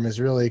Freeform is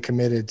really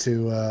committed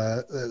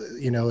to,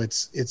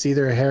 it's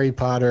either Harry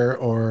Potter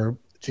or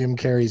Jim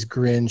Carrey's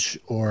Grinch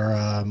or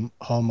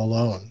Home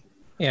Alone.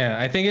 Yeah,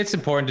 I think it's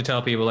important to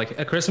tell people like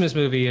a Christmas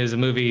movie is a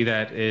movie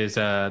that is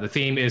the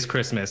theme is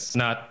Christmas,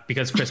 not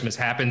because Christmas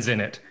happens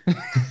in it.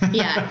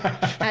 Yeah,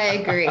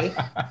 I agree.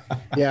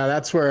 Yeah,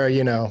 that's where,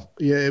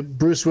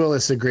 Bruce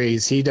Willis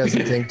agrees. He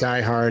doesn't think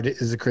Die Hard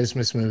is a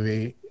Christmas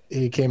movie.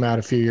 He came out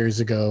a few years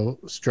ago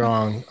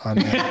strong on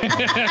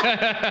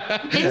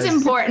that. It's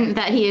important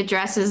that he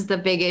addresses the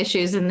big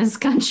issues in this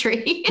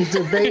country.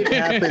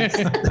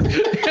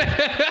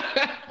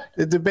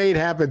 The debate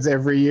happens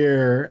every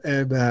year,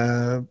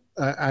 and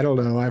I don't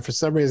know. For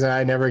some reason,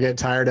 I never get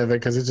tired of it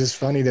because it's just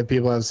funny that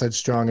people have such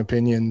strong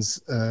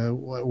opinions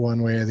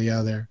one way or the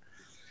other.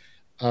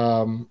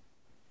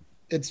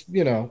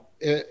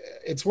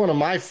 It's one of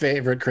my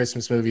favorite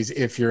Christmas movies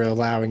if you're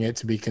allowing it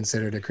to be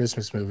considered a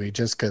Christmas movie,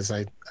 just because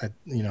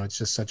it's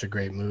just such a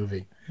great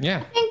movie. Yeah.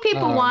 I think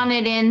people want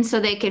it in so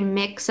they can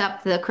mix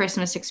up the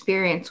Christmas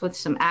experience with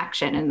some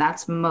action, and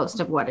that's most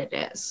of what it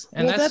is.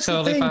 And that's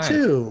totally the thing fine.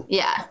 Too.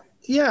 Yeah.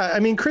 Yeah, I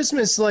mean,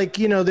 Christmas,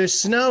 there's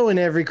snow in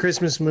every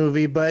Christmas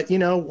movie, but,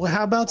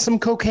 how about some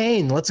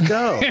cocaine? Let's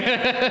go.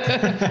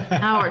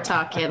 Now we're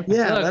talking.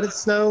 Yeah, let it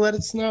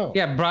snow.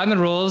 Yeah, broaden the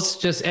rules.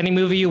 Just any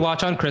movie you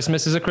watch on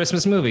Christmas is a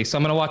Christmas movie. So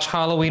I'm going to watch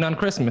Halloween on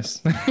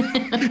Christmas.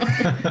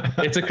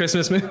 It's a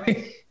Christmas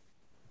movie.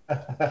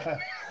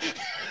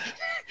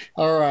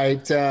 All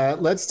right,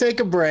 let's take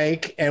a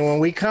break. And when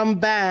we come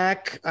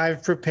back,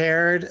 I've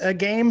prepared a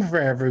game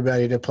for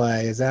everybody to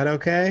play. Is that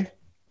okay?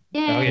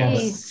 Yay. Oh,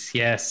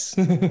 yes.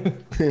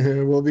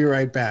 We'll be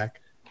right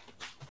back.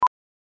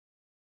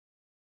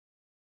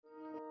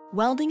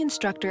 Welding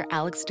instructor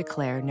Alex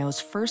DeClaire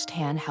knows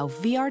firsthand how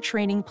VR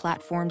training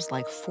platforms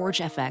like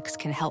ForgeFX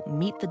can help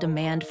meet the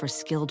demand for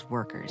skilled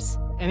workers.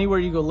 Anywhere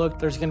you go look,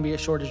 there's going to be a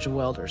shortage of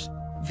welders.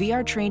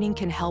 VR training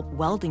can help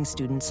welding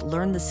students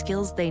learn the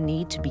skills they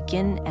need to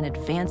begin and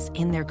advance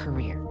in their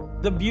career.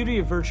 The beauty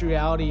of virtual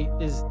reality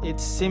is it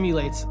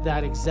simulates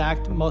that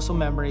exact muscle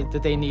memory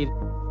that they need.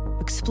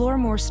 Explore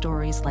more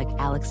stories like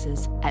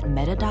Alex's at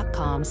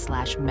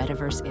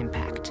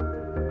meta.com/metaverseimpact.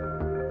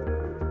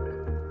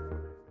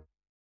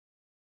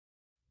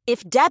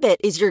 If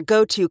debit is your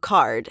go-to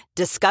card,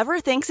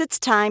 Discover thinks it's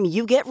time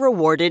you get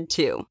rewarded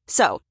too.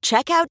 So,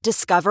 check out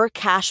Discover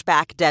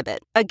Cashback Debit,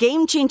 a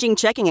game-changing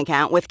checking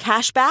account with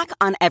cashback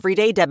on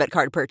everyday debit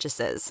card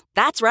purchases.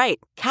 That's right,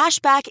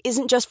 cashback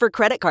isn't just for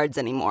credit cards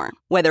anymore.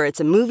 Whether it's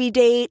a movie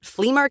date,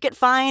 flea market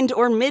find,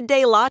 or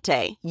midday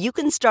latte, you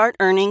can start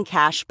earning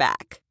cash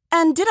back.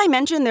 And did I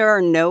mention there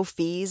are no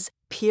fees,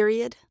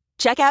 period?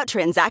 Check out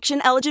transaction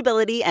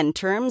eligibility and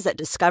terms at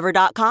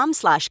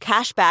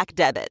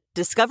discover.com/cashbackdebit.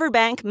 Discover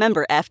Bank,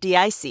 member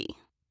FDIC.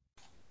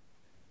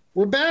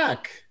 We're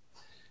back.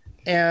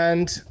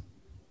 And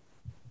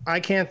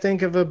I can't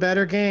think of a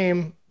better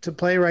game to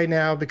play right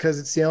now because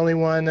it's the only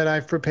one that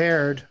I've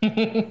prepared.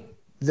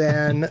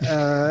 Then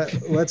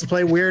let's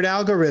play Weird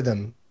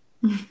Algorithm.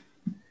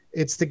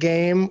 It's the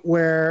game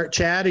where,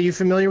 Chad, are you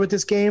familiar with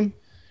this game?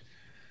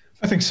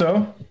 I think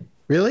so.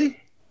 Really?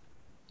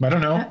 I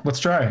don't know. Let's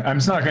try. I'm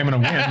not going to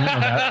win. You know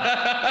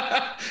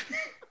that.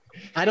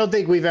 I don't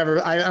think you've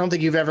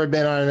ever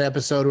been on an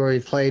episode where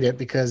we've played it,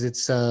 because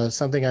it's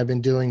something I've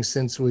been doing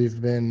since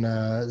we've been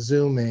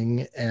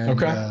Zooming.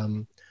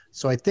 And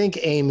so I think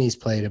Amy's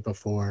played it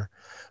before.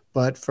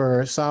 But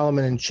for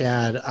Solomon and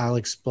Chad, I'll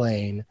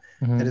explain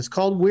that it's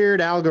called Weird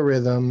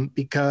Algorithm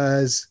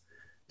because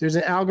there's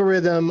an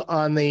algorithm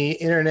on the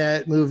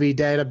Internet Movie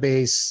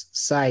Database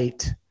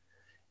site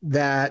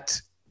that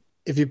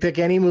if you pick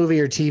any movie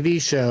or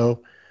TV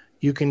show,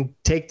 you can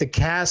take the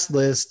cast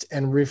list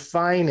and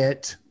refine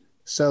it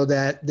so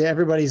that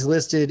everybody's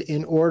listed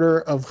in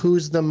order of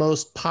who's the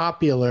most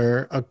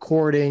popular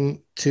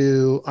according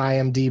to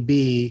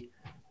IMDb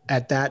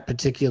at that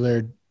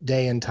particular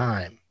day and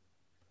time.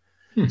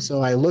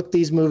 So I looked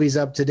these movies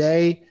up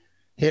today,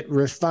 hit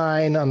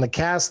refine on the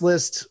cast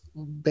list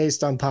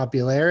based on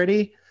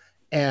popularity,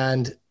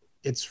 and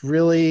it's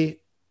really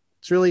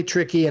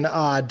tricky and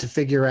odd to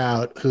figure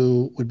out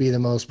who would be the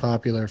most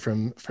popular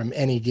from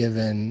any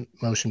given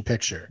motion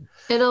picture.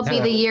 It'll be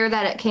the year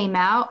that it came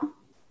out?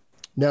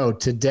 No,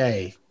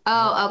 today.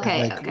 Oh,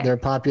 okay. Okay. Their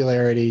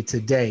popularity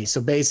today.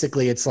 So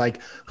basically it's like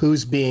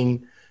who's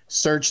being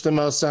searched the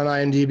most on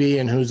IMDb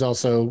and who's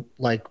also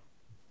like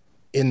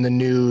in the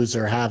news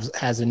or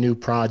has a new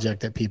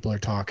project that people are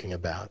talking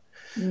about.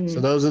 So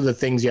those are the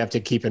things you have to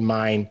keep in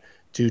mind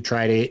to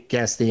try to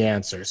guess the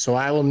answer. So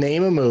I will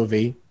name a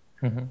movie.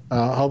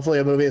 Hopefully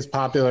a movie is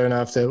popular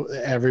enough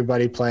that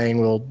everybody playing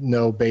will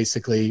know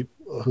basically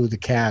who the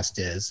cast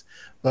is,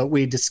 but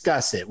we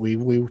discuss it.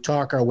 We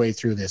talk our way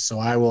through this. So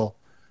I will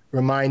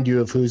remind you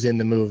of who's in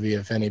the movie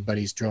if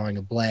anybody's drawing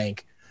a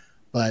blank,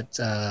 but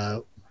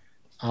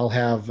I'll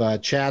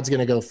have Chad's going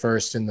to go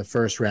first in the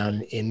first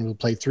round, and we'll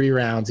play 3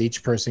 rounds.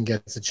 Each person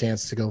gets a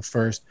chance to go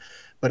first,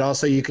 but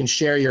also you can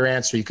share your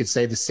answer. You could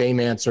say the same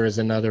answer as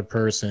another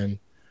person.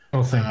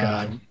 Oh, thank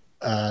God.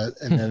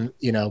 And then,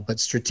 but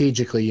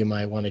strategically you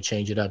might want to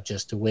change it up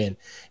just to win.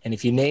 And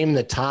if you name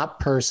the top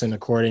person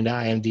according to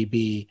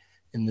IMDb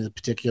in the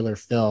particular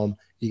film,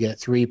 you get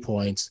 3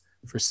 points.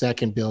 For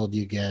second build,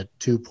 you get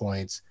 2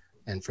 points.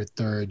 And for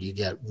third, you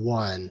get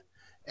 1.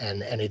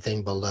 And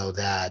anything below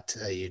that,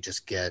 you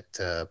just get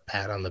a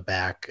pat on the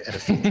back at a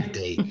future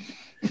date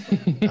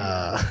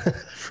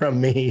from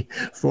me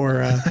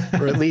for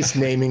at least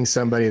naming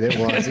somebody that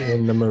was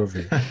in the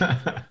movie.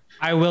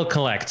 I will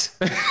collect.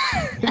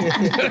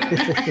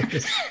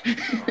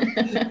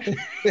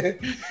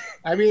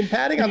 I mean,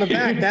 patting on the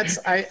back.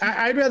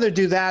 I'd rather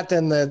do that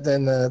than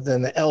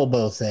the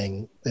elbow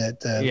thing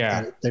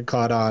that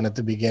caught on at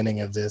the beginning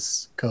of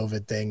this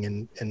COVID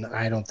thing, and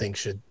I don't think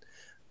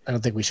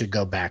we should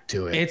go back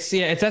to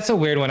it. That's a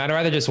weird one. I'd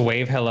rather just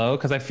wave hello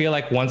because I feel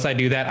like once I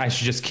do that, I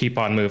should just keep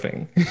on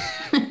moving.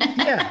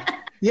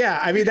 Yeah.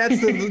 I mean,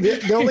 that's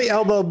the only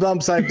elbow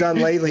bumps I've done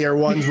lately are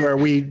ones where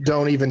we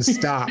don't even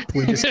stop.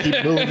 We just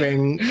keep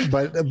moving,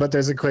 but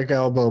there's a quick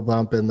elbow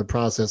bump in the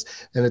process.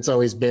 And it's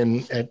always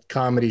been at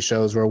comedy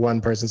shows where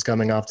one person's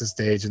coming off the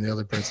stage and the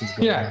other person's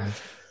going on.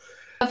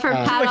 But for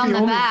pat on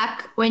the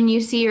back, when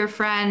you see your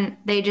friend,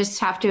 they just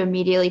have to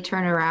immediately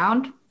turn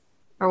around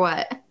or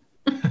what?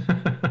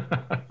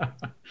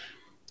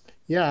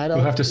 Yeah, You'll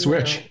have to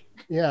switch.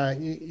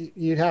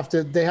 You'd have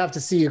to. They have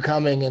to see you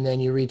coming, and then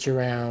you reach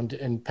around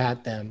and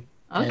pat them.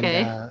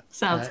 Okay,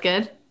 sounds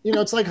good.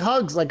 It's like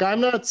hugs. Like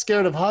I'm not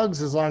scared of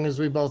hugs as long as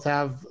we both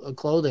have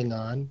clothing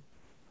on.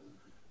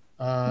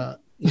 That's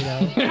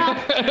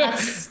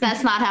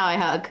not how I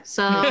hug.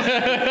 So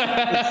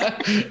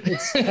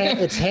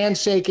it's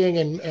handshaking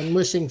and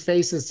mushing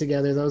faces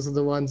together. Those are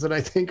the ones that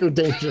I think are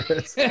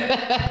dangerous.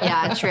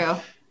 Yeah, true.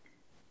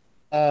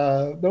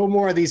 No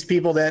more of these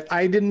people that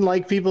I didn't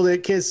like people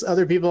that kiss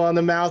other people on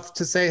the mouth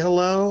to say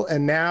hello,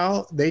 and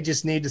now they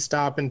just need to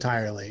stop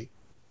entirely.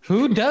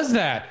 Who does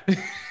that?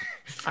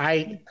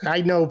 I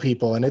know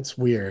people, and it's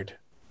weird.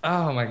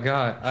 Oh my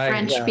God.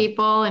 French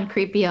people and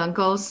creepy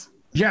uncles.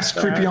 Yes,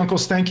 creepy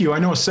uncles. Thank you. I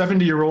know a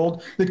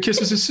 70-year-old that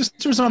kisses his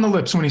sisters on the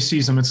lips when he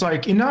sees them. It's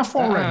like enough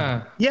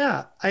already.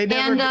 Yeah,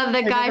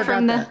 the guy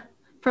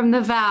from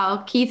the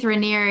Vow, Keith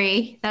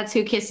Raniere. That's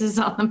who kisses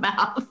on the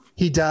mouth.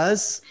 He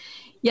does.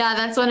 Yeah,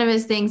 that's one of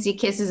his things. He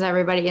kisses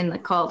everybody in the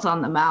cult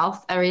on the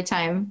mouth every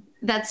time.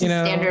 That's his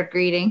standard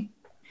greeting.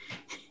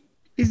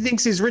 He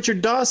thinks he's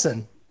Richard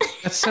Dawson.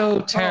 That's so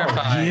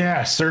terrifying.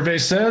 Yeah, survey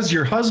says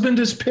your husband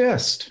is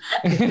pissed.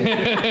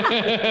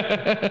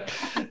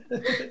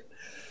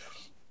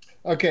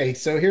 Okay,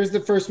 so here's the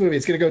first movie.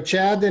 It's going to go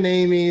Chad, then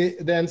Amy,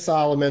 then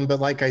Solomon. But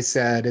like I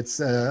said, it's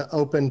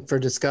open for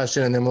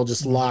discussion, and then we'll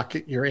just lock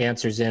your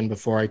answers in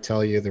before I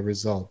tell you the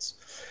results.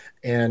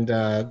 And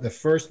the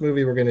first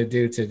movie we're going to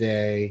do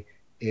today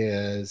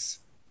is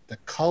The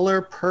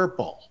Color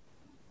Purple.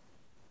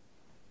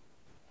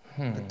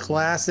 The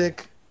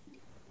classic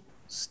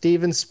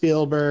Steven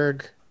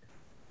Spielberg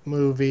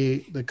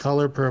movie, The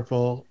Color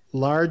Purple.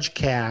 Large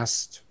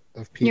cast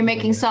of people. You're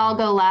making Saul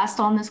go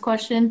last on this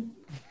question?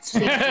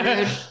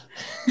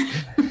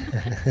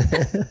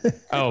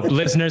 Oh,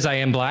 listeners, I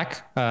am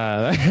black.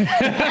 I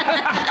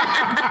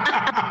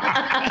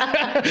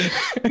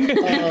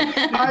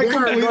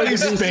completely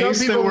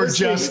spaced that we're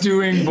just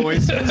doing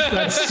voices.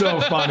 That's so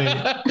funny.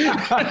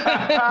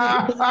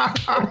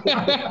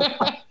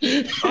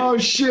 Oh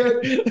shit!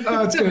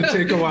 It's gonna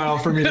take a while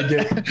for me to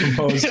get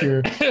composed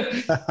here.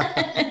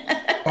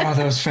 Oh,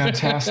 that was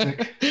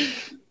fantastic.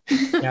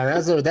 Yeah,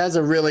 that's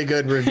a really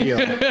good reveal.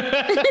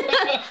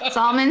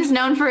 Solomon's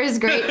known for his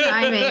great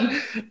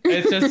timing.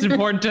 It's just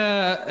important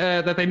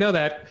that they know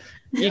that.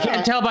 You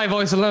can't tell by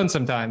voice alone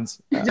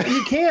sometimes.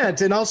 You can't.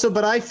 And also,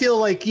 but I feel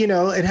like,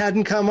 it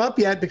hadn't come up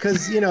yet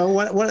because,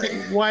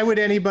 why would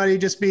anybody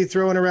just be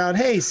throwing around,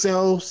 hey,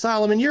 so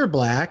Solomon, you're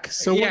black.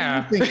 So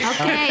yeah. What do you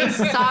think? Okay,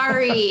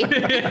 sorry.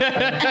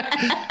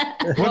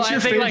 What's your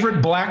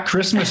favorite Black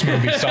Christmas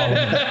movie, Solomon?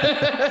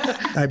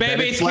 I bet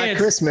it's Black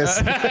Christmas.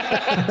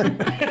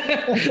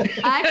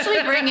 I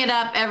actually bring it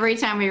up every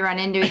time we run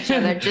into each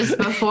other just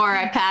before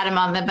I pat him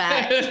on the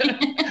back.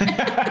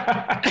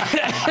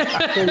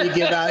 When you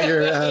give out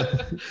your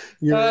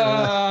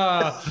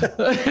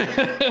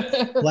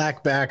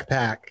black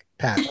backpack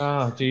pat.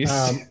 Oh, geez.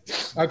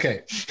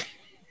 Okay.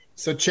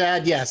 So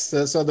Chad, yes.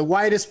 So the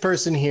whitest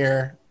person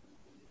here.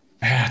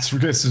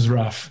 This is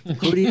rough.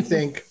 Who do you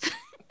think?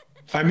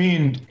 I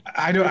mean,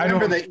 I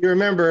don't. You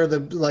remember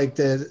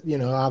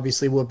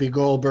obviously Whoopi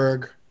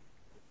Goldberg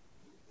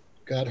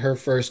got her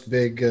first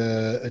big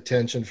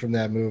attention from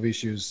that movie.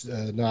 She was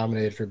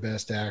nominated for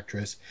Best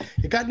Actress.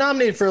 It got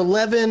nominated for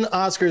 11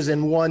 Oscars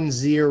and won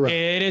 0.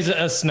 It is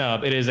a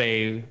snub. It is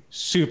a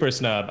super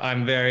snub.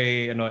 I'm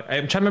very annoyed.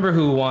 I'm trying to remember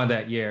who won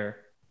that year.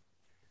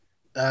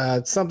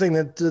 Something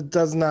that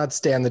does not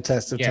stand the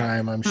test of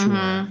time, I'm sure.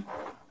 Mm-hmm.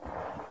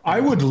 I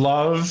would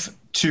love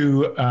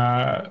to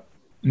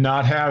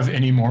not have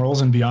any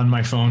morals and be on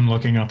my phone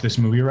looking up this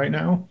movie right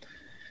now,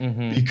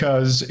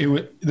 because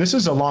this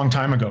is a long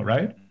time ago,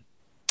 right?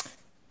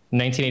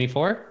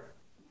 1984.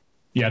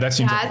 Yeah, that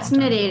seems. Yeah, it's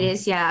mid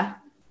 80s. Yeah.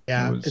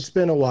 Yeah, it's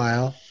been a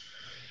while,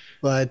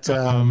 but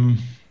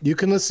you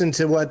can listen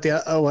to what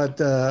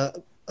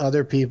the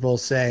other people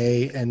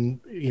say and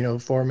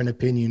form an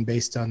opinion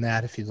based on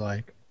that if you'd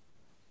like.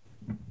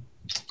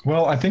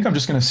 Well, I think I'm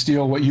just going to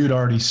steal what you'd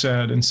already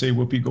said and say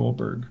Whoopi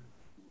Goldberg.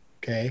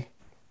 Okay,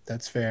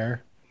 that's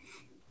fair.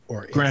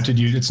 Or granted,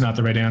 it's not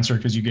the right answer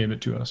because you gave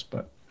it to us,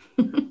 but.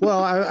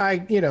 Well,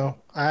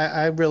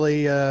 I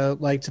really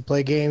like to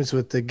play games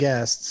with the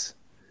guests,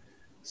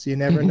 so you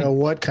never know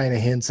what kind of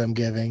hints I'm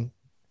giving.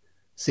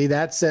 See,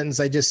 that sentence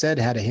I just said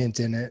had a hint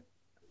in it.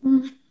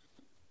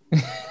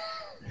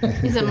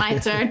 Is it my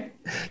turn?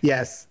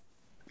 Yes.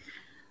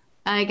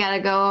 I gotta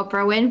go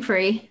Oprah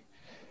Winfrey.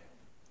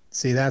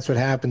 See, that's what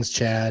happens,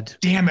 Chad.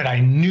 Damn it,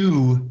 I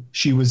knew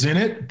she was in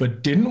it,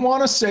 but didn't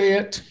want to say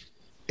it.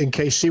 In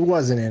case she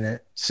wasn't in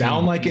it.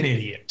 Sound like an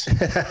idiot.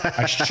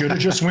 I should have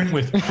just went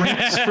with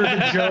Prince for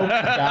the joke.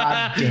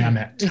 God damn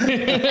it.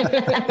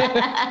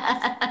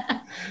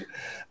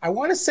 I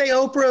want to say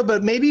Oprah,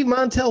 but maybe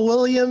Montel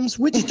Williams.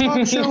 Which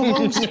talk show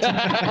host?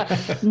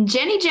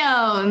 Jenny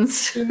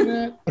Jones.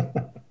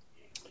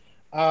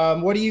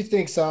 What do you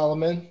think,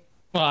 Solomon?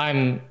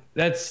 Well,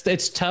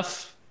 it's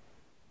tough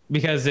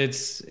because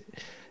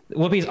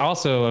Whoopi's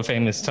also a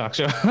famous talk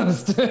show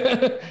host.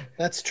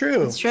 That's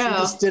true. That's true. She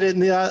just did it in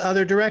the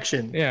other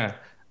direction. Yeah.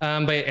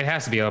 But it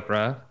has to be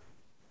Oprah.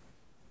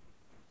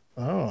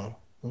 Oh,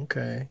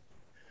 okay.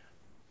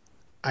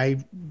 I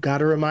got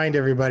to remind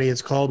everybody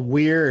it's called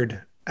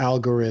Weird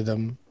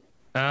Algorithm.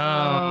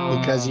 Oh.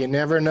 Because you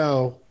never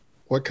know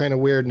what kind of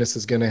weirdness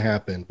is going to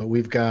happen. But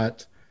we've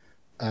got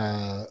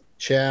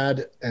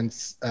Chad and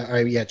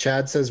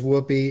Chad says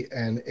Whoopi,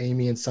 and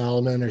Amy and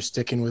Solomon are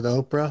sticking with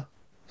Oprah.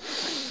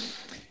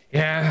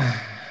 Yeah.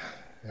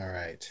 All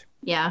right.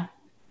 Yeah.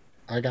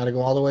 I got to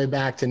go all the way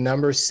back to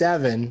number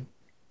 7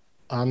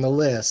 on the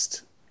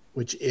list,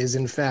 which is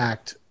in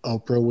fact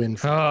Oprah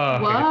Winfrey. Oh,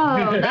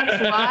 whoa,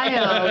 that's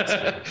wild.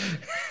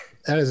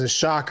 That is a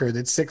shocker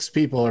that 6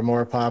 people are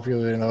more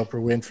popular than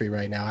Oprah Winfrey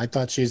right now. I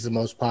thought she's the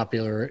most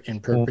popular in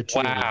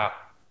perpetuity.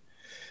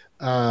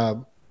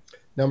 Wow.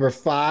 Number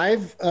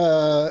 5,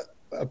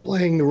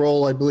 playing the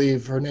role, I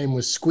believe her name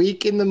was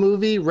Squeak in the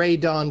movie, Rae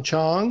Dawn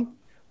Chong.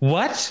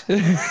 What?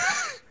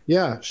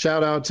 Yeah,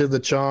 shout out to the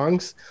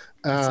Chongs.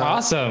 That's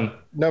awesome.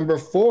 Number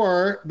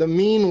 4, the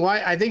mean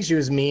white. I think she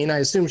was mean. I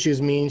assume she was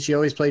mean. She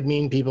always played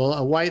mean people.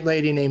 A white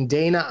lady named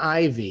Dana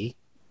Ivey.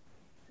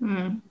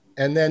 And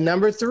then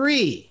number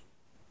 3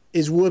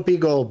 is Whoopi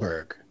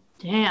Goldberg.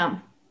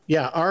 Damn.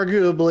 Yeah,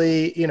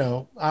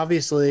 arguably,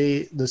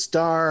 obviously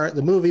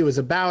the movie was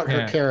about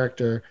her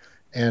character,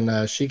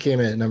 and she came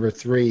in at number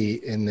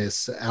 3 in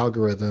this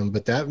algorithm.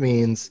 But that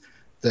means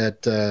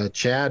that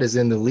Chad is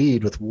in the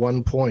lead with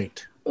 1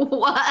 point.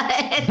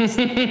 What?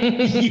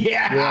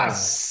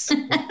 Yes.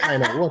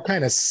 Yeah. What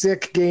kind of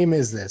sick game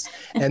is this?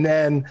 And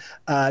then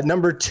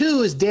number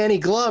 2 is Danny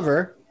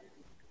Glover.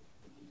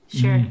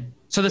 Sure.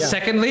 So the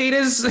second lead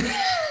is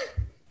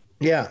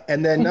Yeah,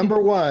 and then number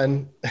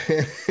 1,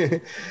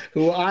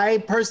 who I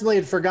personally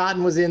had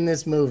forgotten was in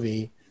this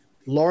movie,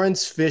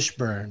 Lawrence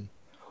Fishburne.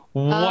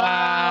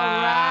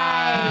 Wow.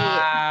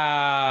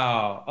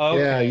 Okay.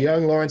 Yeah,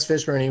 young Lawrence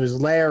Fishburne. He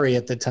was Larry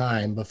at the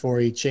time before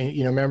he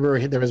changed. Remember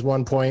there was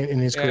one point in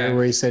his career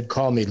where he said,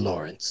 "Call me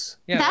Lawrence."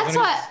 Yeah, that's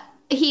what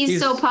he's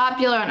so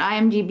popular on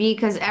IMDb,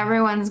 because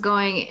everyone's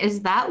going,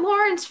 "Is that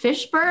Lawrence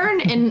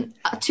Fishburne?" in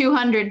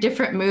 200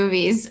 different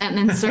movies, and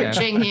then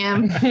searching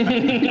him.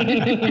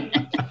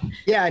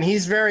 Yeah, and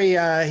he's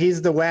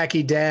he's the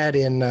wacky dad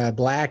in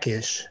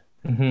Blackish.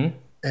 Mm-hmm.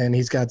 And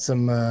he's got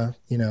some,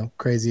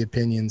 crazy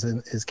opinions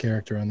in his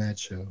character on that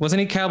show.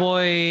 Wasn't he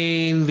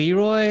Cowboy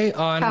Leroy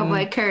on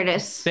Cowboy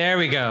Curtis? There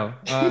we go.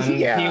 On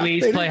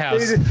Pee-wee's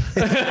Playhouse.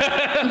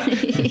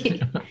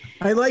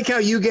 I like how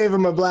you gave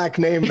him a black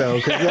name though,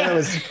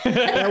 because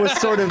that was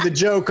sort of the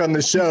joke on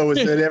the show, was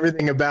that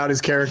everything about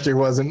his character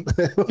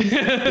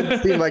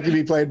it seemed like he'd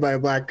be played by a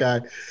black guy.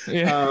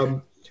 Yeah.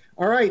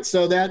 All right,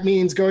 so that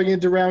means going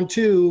into round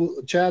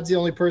 2, Chad's the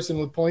only person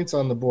with points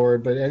on the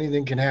board, but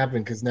anything can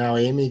happen because now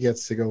Amy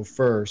gets to go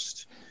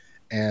first.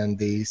 And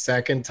the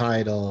second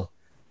title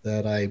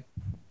that I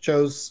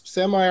chose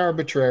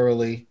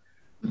semi-arbitrarily,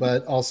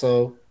 but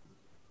also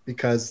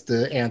because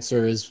the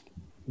answer is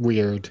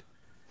weird,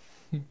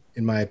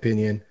 in my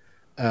opinion,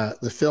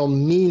 the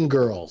film Mean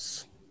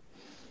Girls.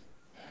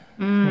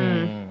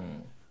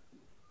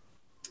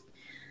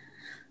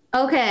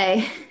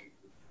 Okay.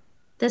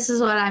 This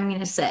is what I'm going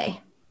to say.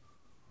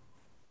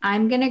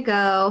 I'm going to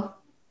go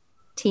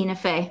Tina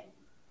Fey.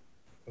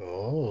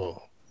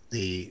 Oh,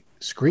 the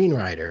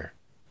screenwriter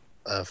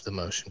of the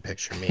motion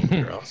picture Mean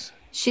Girls.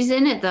 She's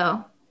in it,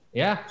 though.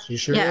 Yeah. She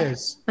sure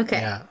is.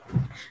 Okay. Yeah.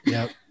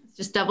 Yep.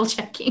 Just double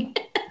checking.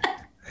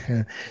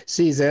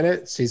 She's in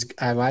it.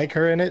 I like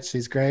her in it.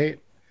 She's great.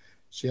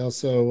 She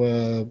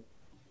also,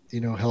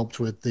 helped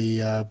with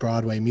the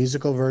Broadway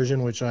musical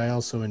version, which I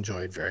also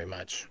enjoyed very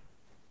much.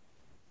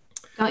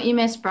 Don't you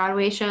miss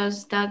Broadway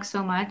shows, Doug,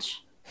 so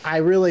much? I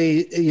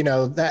really,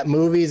 that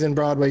movies and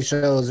Broadway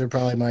shows are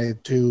probably my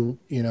two,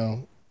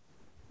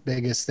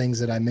 biggest things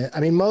that I miss. I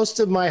mean, most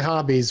of my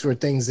hobbies were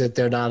things that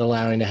they're not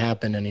allowing to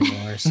happen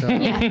anymore. So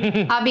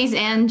yeah. Hobbies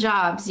and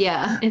jobs.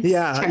 Yeah.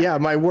 Yeah.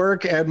 My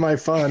work and my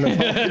fun have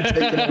all been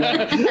taken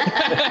away.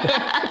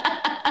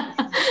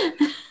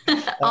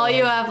 All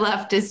you have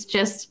left is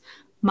just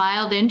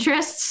mild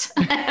interests.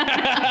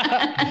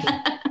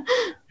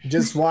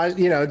 Just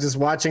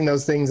watching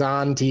those things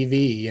on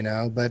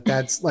TV, but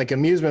that's like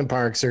amusement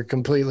parks are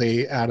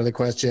completely out of the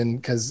question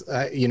because,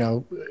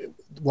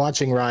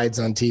 watching rides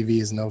on TV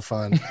is no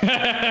fun.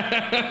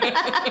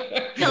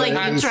 I feel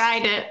like you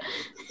tried it.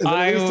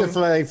 At least if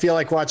I feel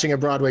like watching a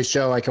Broadway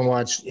show, I can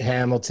watch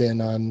Hamilton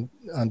on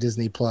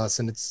Disney Plus,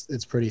 and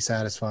it's pretty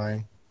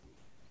satisfying.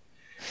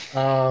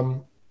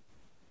 What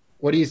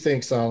do you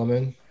think,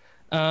 Solomon?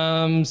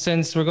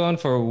 Since we're going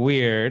for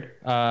weird,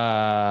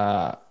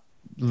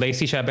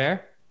 Lacey Chabert.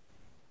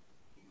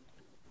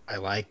 I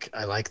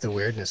like the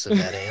weirdness of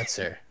that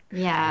answer.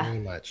 Yeah. Very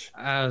much.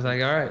 I was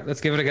like, all right, let's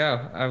give it a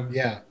go.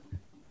 Yeah.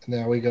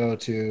 Now we go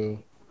to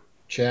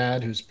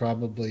Chad, who's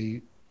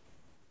probably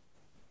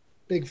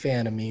big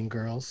fan of Mean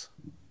Girls.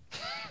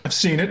 I've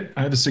seen it.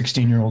 I have a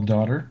 16-year-old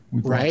daughter.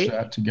 We've watched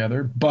that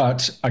together.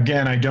 But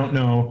again, I don't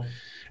know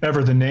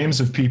ever the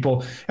names of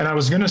people. And I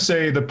was going to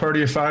say the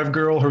Party of Five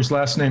girl whose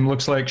last name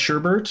looks like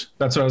Sherbert.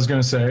 That's what I was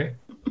going to say.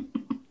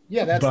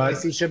 Yeah, that's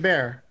Lacey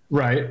Chabert.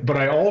 Right. But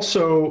I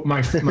also,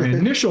 my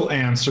initial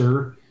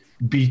answer,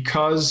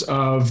 because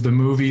of the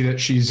movie that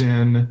she's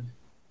in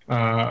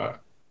about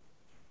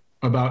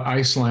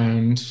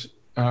Iceland,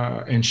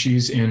 and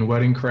she's in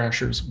Wedding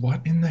Crashers.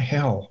 What in the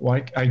hell?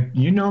 Like,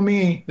 you know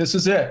me, this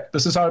is it.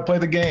 This is how I play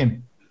the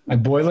game. I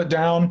boil it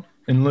down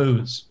and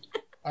lose.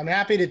 I'm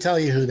happy to tell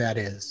you who that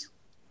is.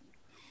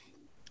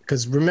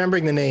 Because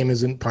remembering the name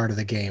isn't part of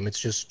the game. It's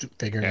just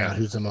figuring out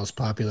who's the most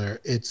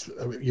popular.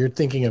 You're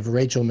thinking of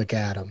Rachel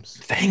McAdams.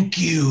 Thank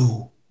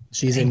you.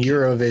 She's in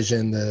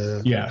Eurovision,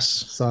 the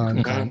song.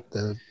 Okay.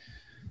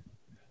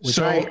 Which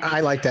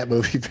I like that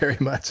movie very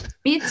much.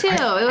 Me too.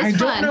 It was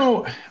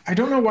fun. I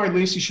don't know why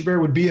Lacey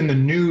Chabert would be in the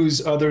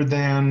news other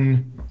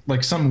than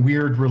like some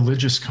weird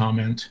religious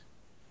comment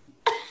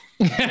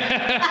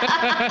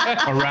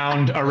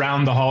around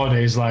the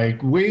holidays. Like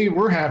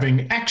we're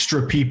having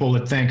extra people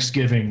at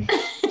Thanksgiving.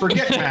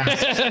 Forget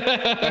masks.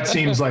 That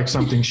seems like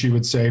something she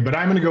would say. But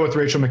I'm going to go with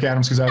Rachel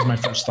McAdams because that was my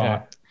first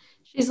thought.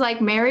 She's like,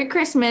 Merry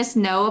Christmas,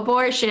 no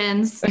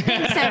abortions.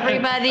 Thanks,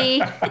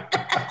 everybody.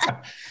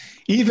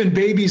 Even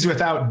babies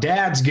without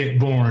dads get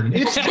born.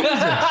 It's Jesus.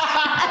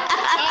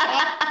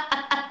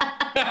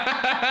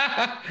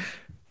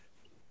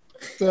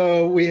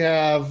 So we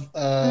have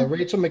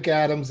Rachel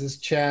McAdams is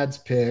Chad's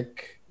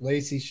pick.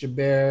 Lacey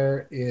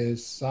Chabert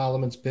is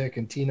Solomon's pick.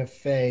 And Tina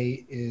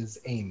Fey is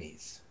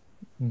Amy's.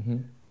 Mm-hmm.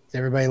 Is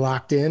everybody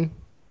locked in?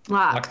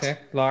 Locked. Okay.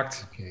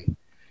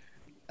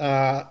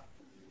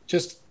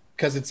 Just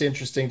because it's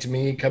interesting to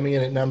me, coming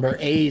in at number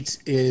 8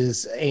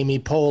 is Amy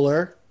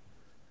Poehler.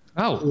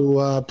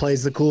 Who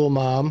plays the cool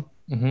mom.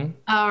 Mm-hmm.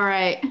 All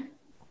right.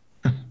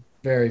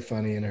 Very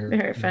funny in her.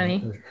 Very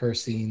funny. Her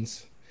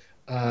scenes.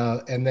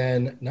 And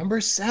then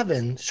number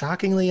 7,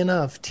 shockingly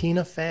enough,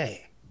 Tina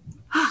Fey.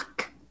 Oh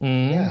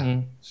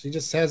Yeah, she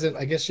just hasn't.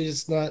 I guess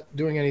she's not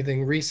doing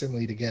anything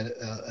recently to get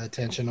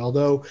attention.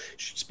 Although,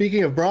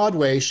 speaking of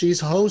Broadway, she's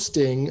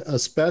hosting a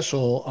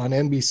special on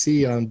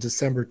NBC on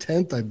December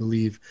 10th, I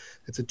believe.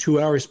 It's a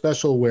 2-hour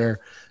special where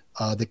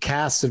the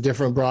casts of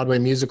different Broadway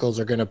musicals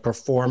are going to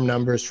perform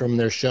numbers from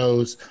their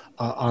shows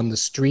on the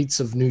streets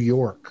of New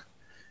York.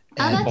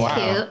 And,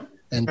 that's cute.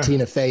 And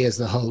Tina Fey is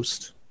the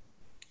host.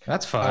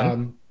 That's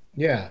fun.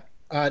 Yeah.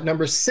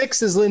 Number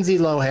 6 is Lindsay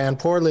Lohan.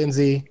 Poor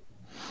Lindsay.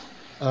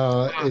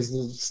 Is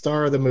the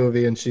star of the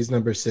movie, and she's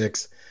number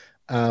 6.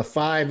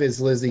 5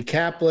 is Lizzie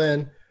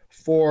Kaplan.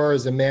 4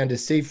 is Amanda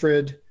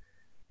Seyfried.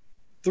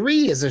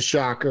 3 is a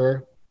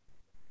shocker.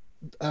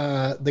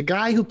 The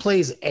guy who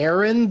plays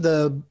Aaron,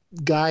 the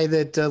guy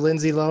that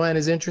Lindsay Lohan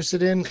is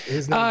interested in,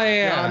 his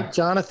name is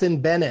Jonathan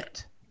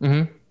Bennett.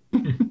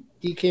 Mm-hmm.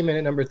 He came in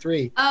at number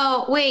 3.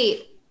 Oh,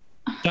 wait.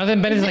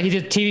 Jonathan Bennett is like, he's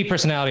a TV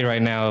personality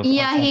right now.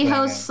 Yeah, he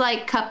hosts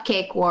like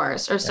Cupcake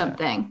Wars or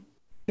something.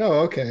 Oh,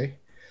 okay.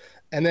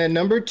 And then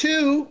number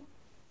 2,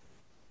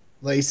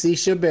 Lacey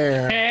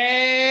Chabert.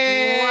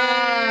 Hey!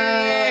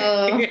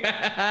 Whoa.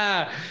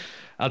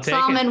 I'll take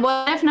Solomon, it.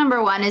 what if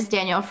number 1 is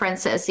Daniel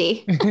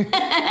Francesi?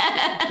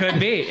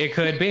 Could be. It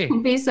could be.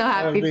 I'd be so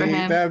happy for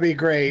him. That'd be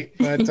great.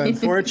 But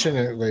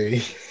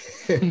unfortunately,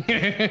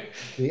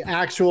 the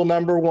actual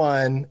number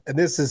 1, and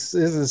this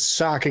is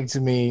shocking to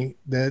me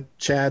that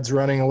Chad's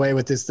running away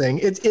with this thing.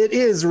 It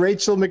is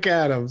Rachel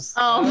McAdams.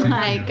 Oh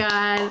my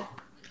God.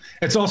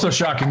 It's also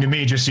shocking to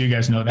me, just so you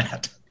guys know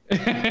that.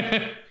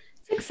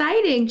 It's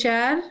exciting,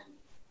 Chad.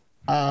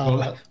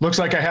 Well, looks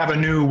like I have a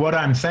new what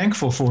I'm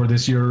thankful for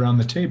this year around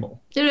the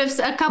table. Dude, if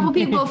a couple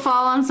people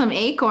fall on some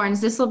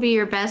acorns, this will be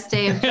your best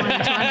day of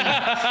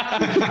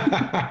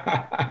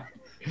 2020.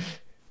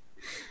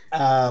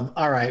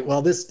 All right.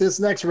 Well, this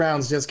next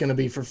round's just going to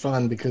be for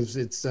fun because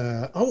it's.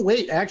 Oh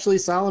wait, actually,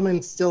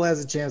 Solomon still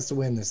has a chance to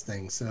win this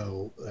thing,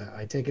 so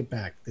I take it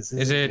back. This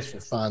isn't just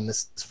for fun.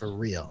 This is for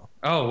real.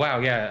 Oh wow,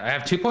 yeah. I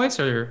have 2 points,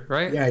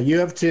 right? Yeah, you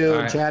have 2.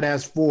 Right. Chad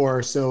has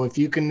 4. So if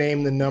you can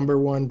name the number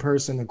 1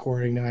 person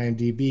according to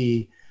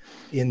IMDb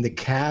in the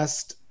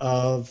cast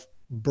of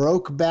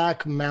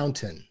Brokeback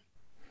Mountain,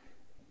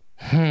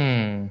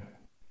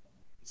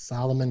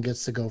 Solomon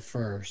gets to go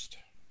first.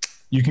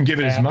 You can give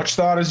it as much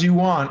thought as you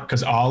want,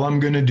 because all I'm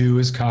going to do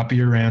is copy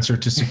your answer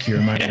to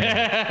secure my name.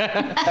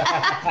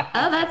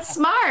 Oh, that's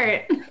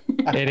smart.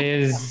 It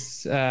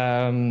is.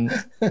 Wow.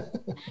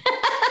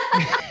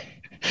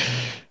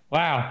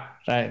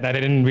 I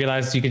didn't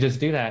realize you could just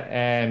do that.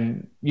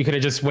 And you could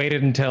have just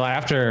waited until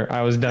after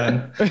I was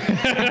done.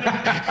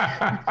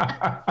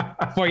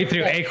 Before you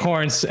threw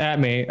acorns at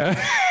me.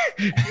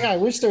 Yeah, I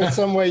wish there was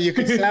some way you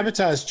could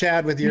sabotage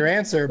Chad with your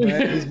answer,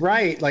 but he's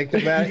right. Like,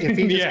 if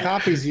he just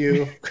copies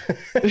you.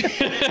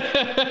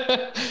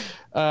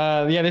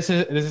 Yeah, this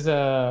is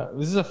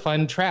a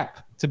fun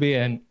trap to be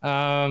in.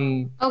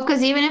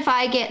 Because even if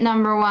I get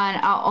number 1,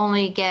 I'll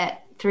only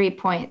get 3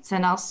 points,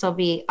 and I'll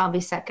be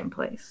second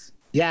place.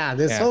 Yeah,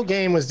 this whole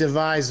game was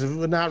devised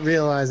not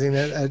realizing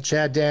that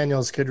Chad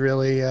Daniels could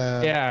really.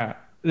 Yeah,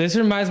 this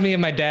reminds me of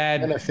my dad.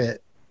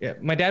 Benefit. Yeah,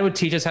 my dad would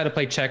teach us how to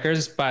play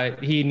checkers,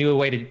 but he knew a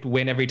way to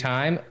win every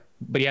time.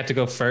 But you have to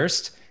go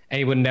first, and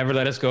he would never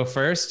let us go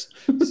first.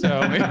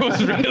 So it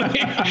was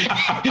really.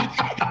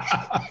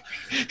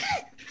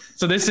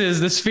 So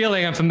this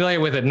feeling, I'm familiar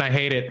with it, and I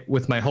hate it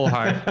with my whole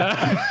heart.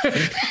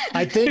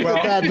 I think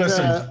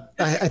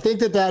I think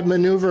that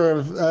maneuver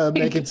of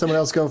making someone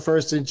else go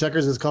first in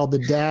checkers is called the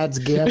dad's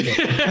gambit.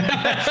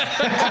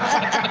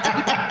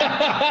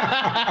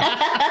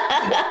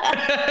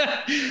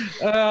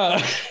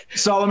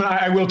 Solomon,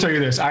 I will tell you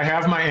this. I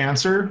have my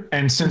answer,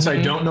 and since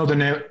I don't know the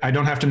name, I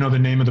don't have to know the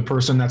name of the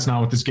person. That's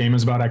not what this game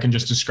is about. I can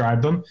just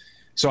describe them.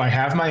 So I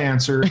have my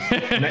answer,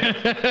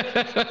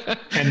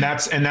 and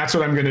that's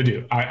what I'm going to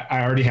do.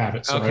 I already have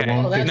it. So okay. I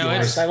won't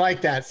I like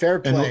that. Fair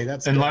play.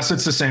 Unless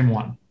it's the same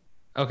one.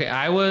 Okay,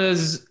 I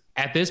was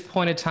at this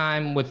point in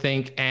time would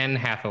think Anne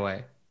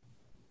Hathaway.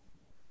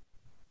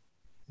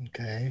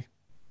 Okay.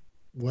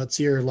 What's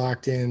your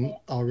locked in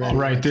already?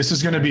 All right.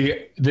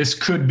 This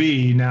could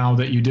be now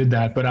that you did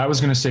that, but I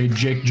was going to say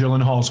Jake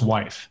Gyllenhaal's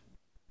wife.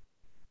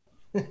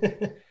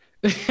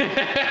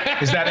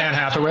 Is that Anne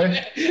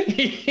Hathaway?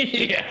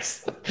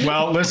 Yes.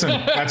 Well, listen,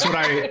 that's what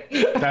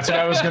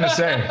I was going to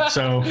say.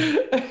 So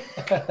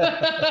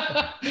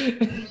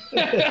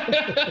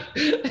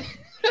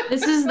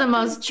this is the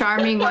most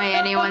charming way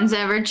anyone's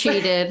ever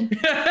cheated.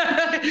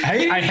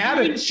 I had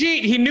it.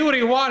 Cheat. He knew what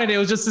he wanted. It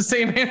was just the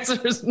same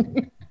answers.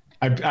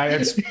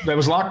 That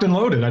was locked and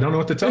loaded. I don't know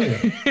what to tell you.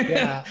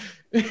 Yeah.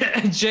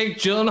 Jake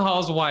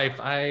Gyllenhaal's wife.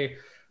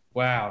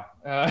 Wow.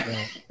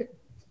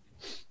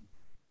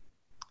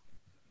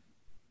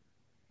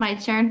 My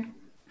turn.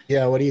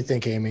 Yeah. What do you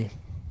think, Amy?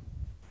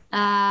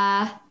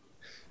 I'm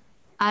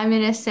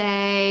going to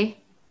say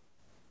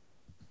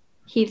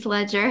Heath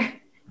Ledger.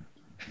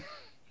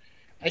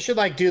 I should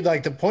do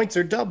the points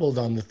are doubled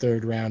on the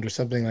third round or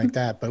something like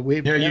that. But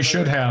you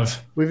should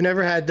have. We've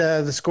never had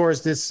the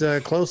scores this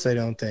close, I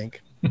don't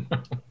think.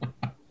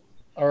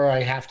 or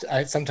I have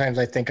to. Sometimes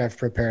I think I've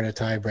prepared a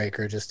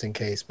tiebreaker just in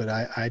case, but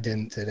I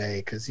didn't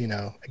today because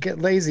I get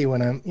lazy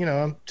when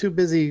I'm too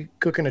busy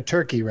cooking a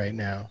turkey right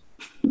now.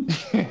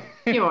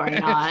 You are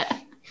not.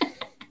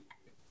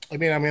 I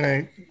mean, I'm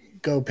gonna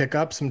go pick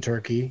up some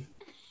turkey,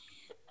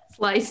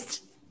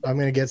 sliced. I'm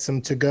gonna get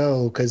some to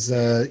go because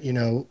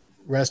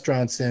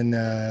restaurants in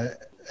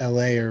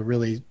LA are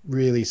really,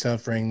 really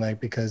suffering,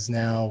 because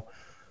now,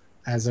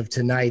 as of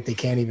tonight, they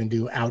can't even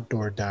do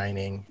outdoor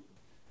dining.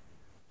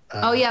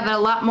 But a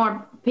lot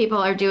more people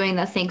are doing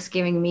the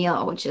Thanksgiving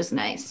meal, which is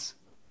nice.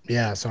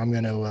 Yeah, so I'm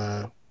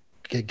gonna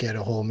get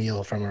a whole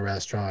meal from a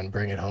restaurant,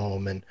 bring it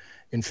home, and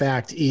in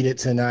fact, eat it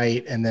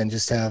tonight, and then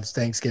just have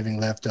Thanksgiving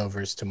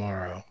leftovers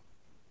tomorrow.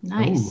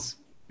 Nice. Ooh.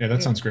 Yeah,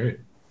 that sounds great.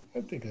 I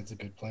think that's a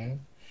good plan.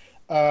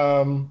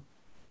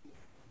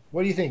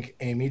 What do you think,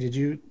 Amy? Did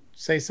you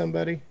say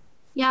somebody?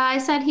 Yeah, I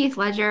said Heath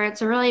Ledger.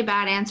 It's a really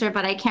bad answer,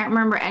 but I can't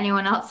remember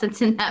anyone else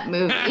that's in that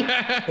movie.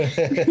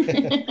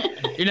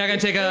 You're not gonna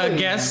take a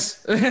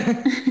guess?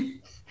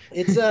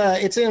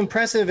 It's an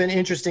impressive and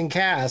interesting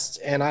cast,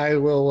 and I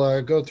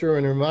will go through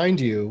and remind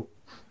you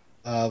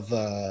of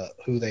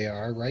who they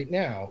are right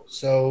now.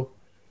 So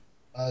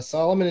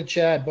Solomon and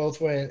Chad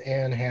both went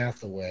Anne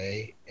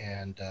Hathaway,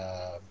 and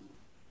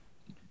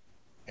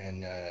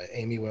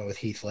Amy went with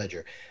Heath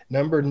Ledger.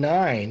 Number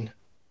 9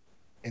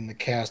 in the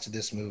cast of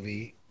this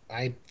movie,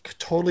 I'd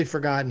totally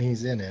forgotten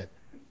he's in it,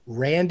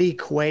 Randy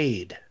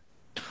Quaid.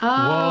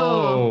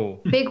 Oh,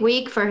 whoa. Big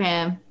week for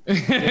him.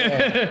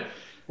 Yeah.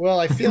 Well,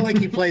 I feel like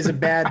he plays a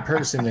bad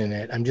person in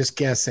it. I'm just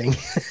guessing.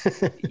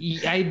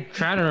 I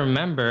try to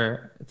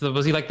remember.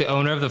 Was he like the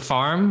owner of the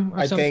farm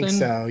or something? I think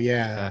so,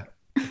 yeah.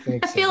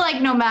 I feel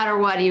like no matter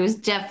what, he was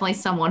definitely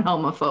someone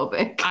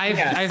homophobic.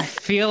 I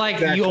feel like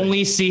you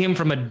only see him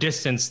from a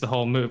distance the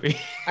whole movie.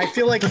 I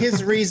feel like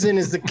his reason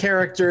is the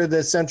character,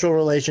 the central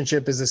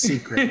relationship is a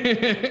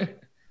secret.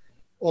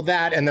 Well,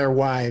 that and their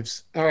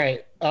wives. All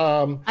right.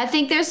 I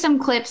think there's some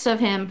clips of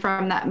him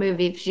from that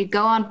movie. If you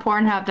go on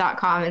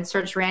Pornhub.com and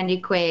search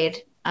Randy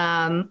Quaid,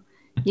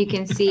 you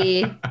can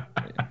see.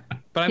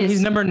 But I mean,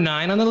 he's number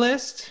 9 on the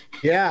list.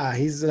 Yeah,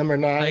 he's number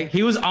 9. Like,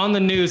 he was on the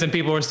news and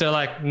people were still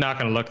like, not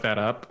going to look that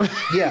up.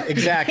 Yeah,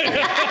 exactly.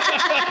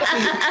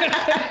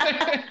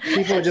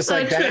 People are just so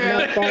like,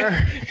 that far.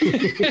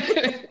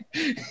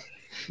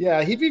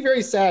 Yeah, he'd be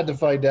very sad to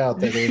find out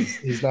that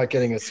he's not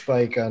getting a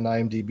spike on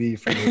IMDb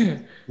from his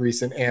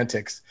recent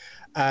antics.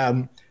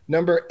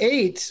 Number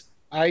 8,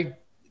 I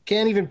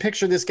can't even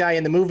picture this guy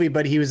in the movie,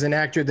 but he was an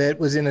actor that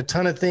was in a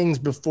ton of things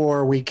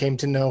before we came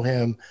to know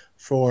him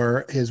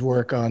for his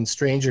work on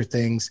Stranger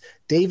Things.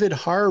 David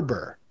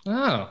Harbour.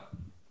 Oh.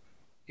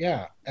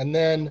 Yeah. And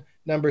then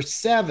number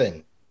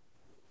 7,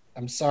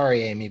 I'm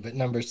sorry, Amy, but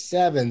number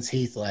 7's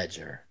Heath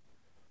Ledger.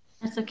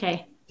 That's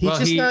okay.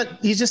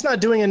 He's just not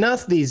doing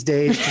enough these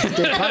days to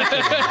stay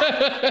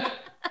popular.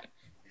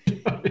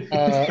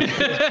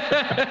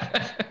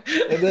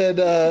 And then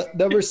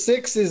number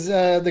 6 is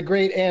the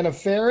great Anna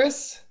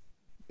Faris.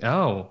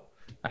 Oh,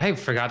 I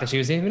forgot that she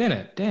was even in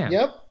it. Damn.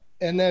 Yep.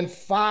 And then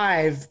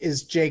 5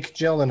 is Jake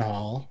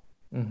Gyllenhaal.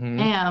 Mm-hmm.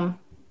 Damn.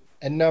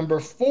 And number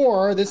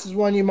 4, this is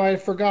one you might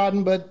have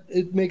forgotten, but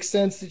it makes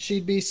sense that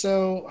she'd be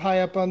so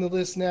high up on the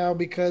list now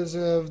because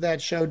of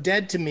that show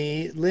Dead to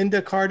Me, Linda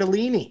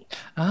Cardellini.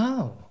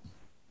 Oh.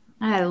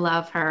 I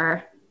love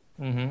her.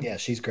 Mm-hmm. Yeah,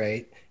 she's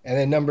great. And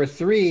then number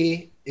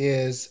 3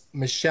 is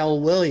Michelle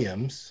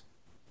Williams.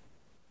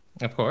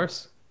 Of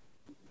course.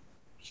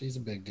 She's a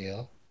big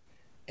deal.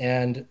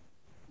 And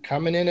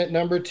coming in at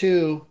number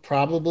 2,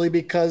 probably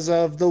because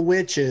of The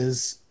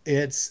Witches,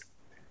 it's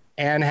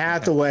Anne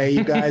Hathaway.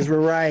 You guys were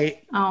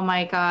right. Oh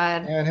my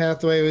God. Anne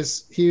Hathaway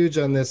was huge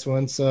on this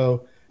one.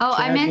 So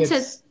I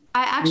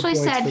actually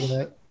said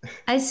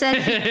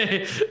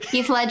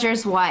Heath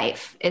Ledger's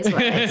wife is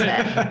what I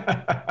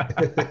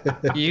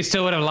said. You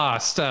still would have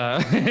lost.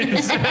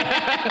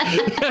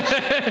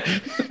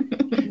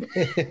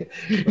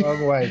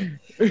 Wrong wife.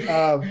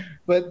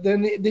 But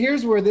then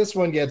here's where this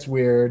one gets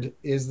weird,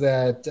 is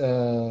that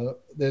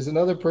there's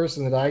another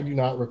person that I do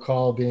not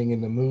recall being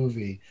in the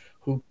movie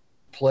who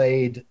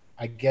played,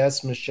 I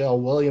guess,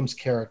 Michelle Williams'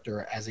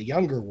 character as a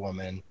younger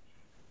woman,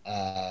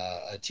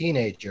 a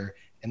teenager,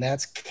 and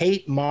that's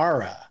Kate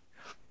Mara.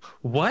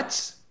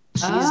 What?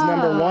 She's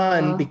number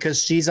 1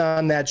 because she's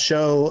on that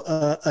show,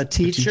 A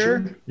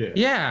Teacher.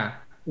 Yeah.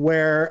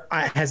 Where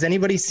has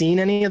anybody seen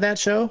any of that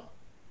show?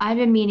 I've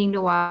been meaning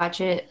to watch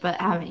it, but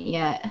haven't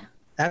yet.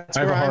 That's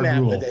where I'm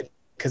at with it.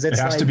 Because it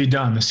has to be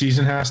done. The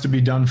season has to be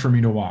done for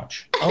me to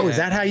watch. Oh, is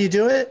that how you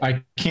do it?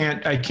 I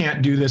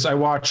can't do this. I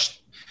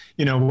watched,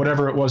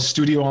 whatever it was,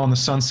 Studio on the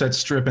Sunset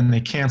Strip, and they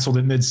canceled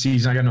it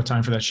mid-season. I got no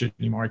time for that shit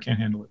anymore. I can't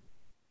handle it.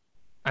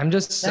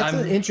 That's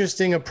an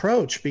interesting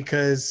approach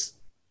because,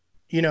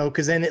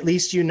 because then at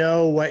least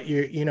what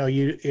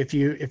if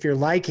you're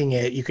liking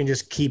it, you can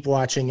just keep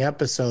watching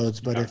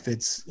episodes. But if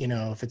it's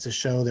a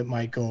show that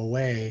might go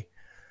away,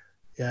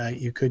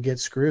 you could get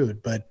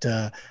screwed. But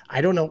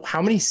I don't know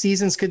how many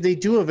seasons could they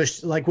do of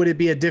would it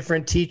be a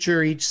different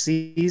teacher each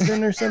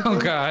season or something? Oh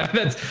God,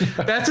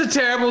 that's a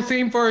terrible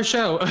theme for a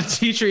show. A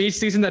teacher each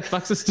season that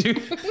fucks a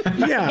student.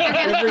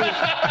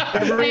 Yeah,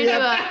 every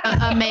do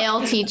a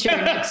male teacher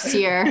next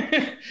year.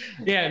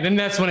 Yeah, then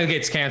that's when it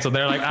gets canceled.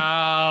 They're like,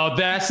 oh,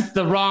 that's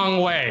the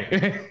wrong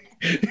way.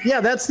 Yeah,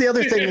 that's the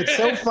other thing. It's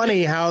so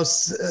funny how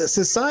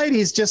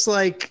society is just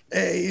like,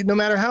 no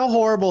matter how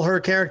horrible her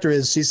character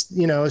is, she's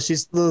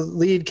the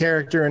lead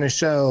character in a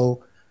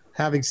show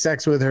having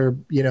sex with her,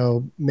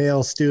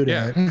 male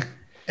student. Yeah.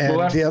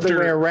 And the other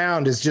way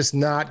around is just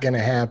not going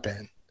to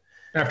happen.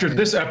 After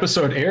this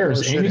episode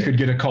airs, Amy could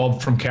get a call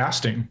from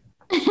casting.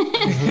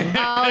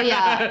 Oh,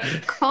 yeah.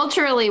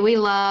 Culturally, we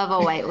love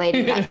a white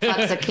lady that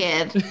fucks a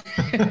kid.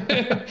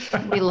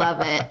 We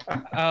love it.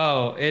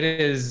 Oh, it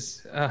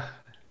is...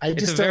 I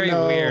just don't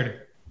know.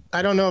 Weird.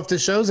 I don't know if the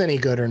show's any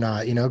good or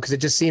not, because it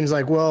just seems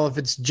like, well, if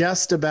it's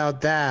just about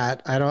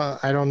that, I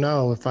don't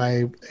know if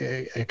I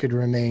could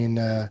remain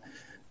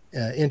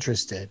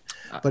interested.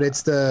 But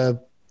isn't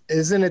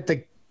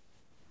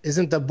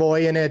the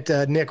boy in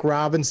it Nick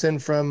Robinson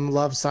from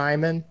Love,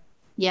 Simon?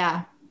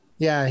 Yeah.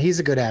 Yeah, he's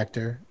a good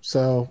actor.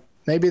 So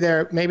maybe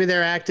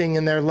their acting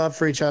and their love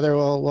for each other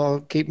will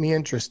keep me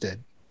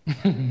interested.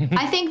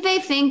 I think they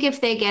think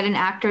if they get an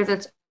actor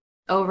that's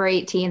over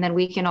 18, then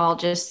we can all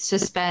just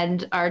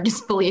suspend our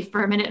disbelief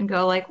for a minute and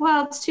go like,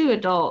 well, it's 2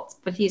 adults,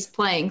 but he's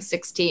playing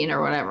 16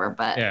 or whatever.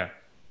 But yeah,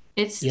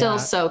 it's still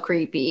so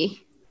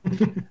creepy.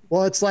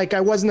 Well, it's like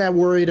I wasn't that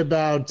worried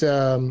about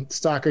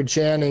Stockard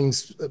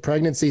Channing's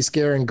pregnancy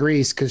scare in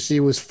Grease because she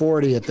was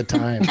 40 at the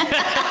time. She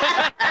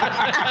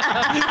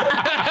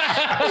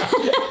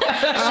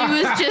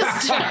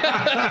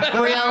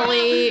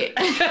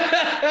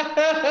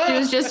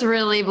was just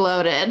really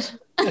bloated.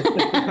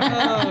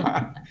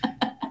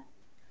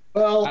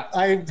 Well,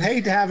 I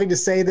hate having to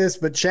say this,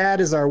 but Chad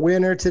is our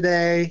winner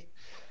today.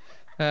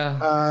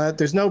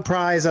 There's no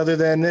prize other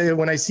than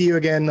when I see you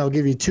again, I'll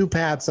give you 2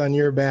 pats on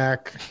your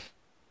back.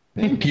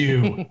 Thank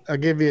you. I'll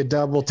give you a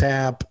double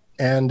tap,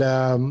 and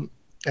I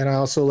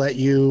also let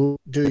you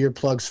do your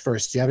plugs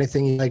first. Do you have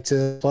anything you'd like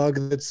to plug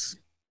that's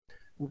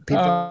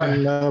people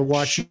can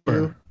watch? Sure.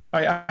 You?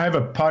 I have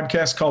a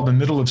podcast called The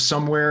Middle of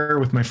Somewhere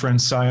with my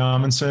friend Cy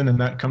Amundsen, and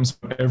that comes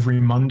up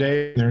every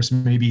Monday. There's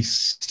maybe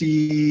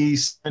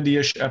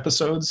 70-ish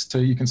episodes, so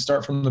you can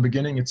start from the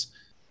beginning. It's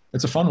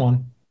a fun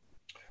one.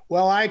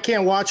 Well, I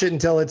can't watch it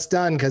until it's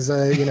done because, No,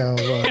 I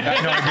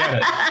get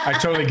it. I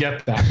totally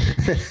get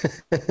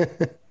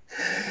that.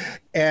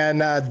 And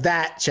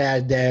that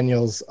Chad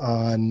Daniels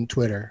on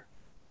Twitter.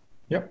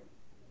 Yep.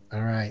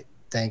 All right.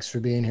 Thanks for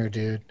being here,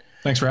 dude.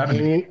 Thanks for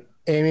having me.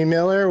 Amy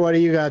Miller, what do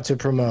you got to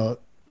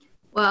promote?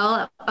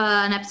 Well,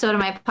 an episode of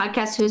my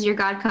podcast, Who's Your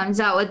God, comes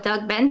out with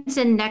Doug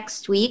Benson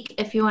next week,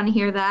 if you want to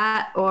hear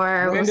that.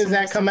 Or when does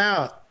that come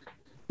out?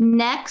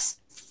 Next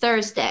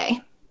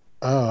Thursday.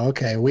 Oh,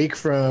 okay. Week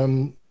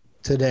from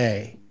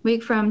today.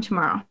 Week from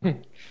tomorrow.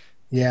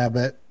 Yeah,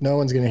 but no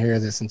one's going to hear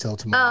this until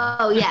tomorrow.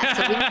 Oh,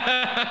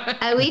 yeah.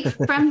 So a week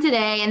from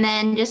today, and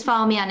then just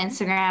follow me on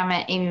Instagram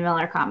at Amy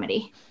Miller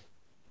Comedy.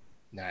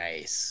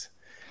 Nice.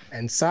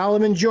 And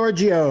Solomon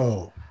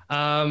Giorgio.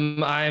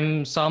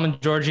 I'm Solomon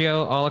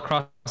Giorgio all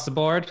across the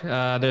board.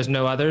 There's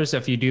no others.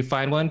 If you do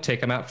find one,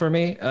 take them out for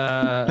me.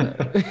 But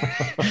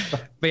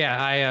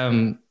yeah,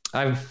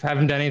 I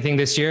haven't done anything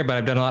this year, but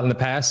I've done a lot in the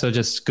past. So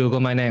just Google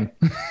my name.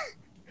 I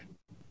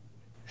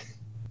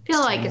feel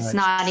like it's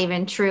not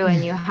even true,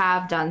 and you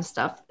have done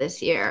stuff this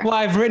year. Well,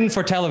 I've written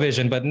for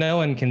television, but no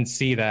one can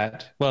see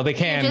that. Well, they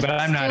can, but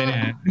I'm not in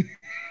it.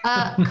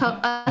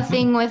 A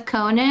thing with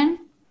Conan?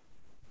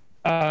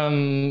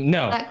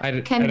 No.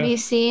 That can be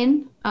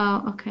seen?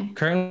 Oh, okay.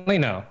 Currently,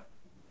 no.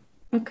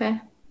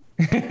 Okay.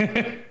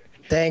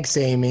 Thanks,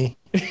 Amy.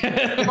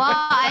 Well,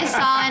 I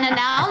saw an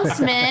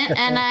announcement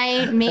and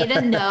I made a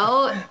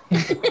note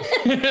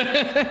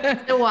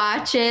to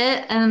watch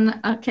it, and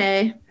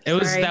okay. That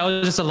was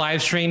just a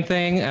live stream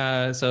thing.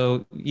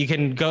 So you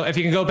can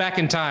go back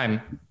in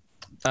time.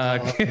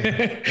 Well,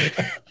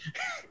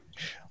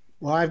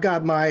 I've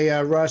got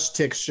my Rush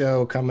Tix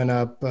show coming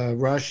up,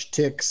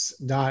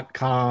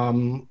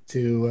 rushtix.com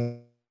to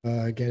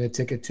get a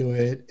ticket to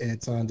it.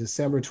 It's on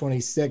December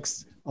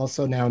 26th,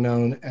 also now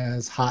known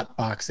as Hot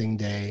Boxing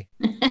Day.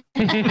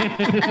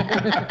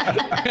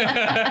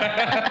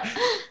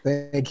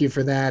 Thank you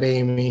for that,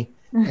 Amy.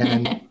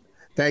 And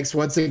thanks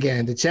once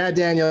again to Chad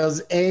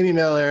Daniels, Amy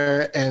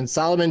Miller, and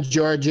Solomon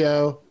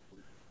Giorgio.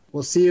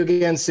 We'll see you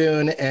again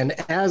soon. And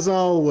as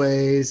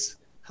always,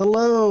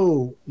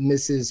 hello,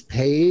 Mrs.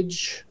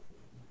 Page.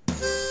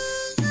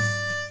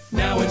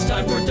 Now it's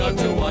time for Doug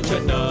to watch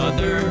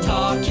another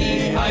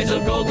talkie. Eyes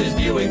of gold, his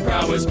viewing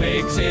prowess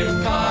makes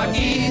him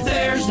cocky.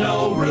 There's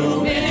no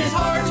room in his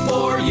heart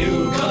for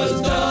you,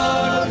 'cause Doug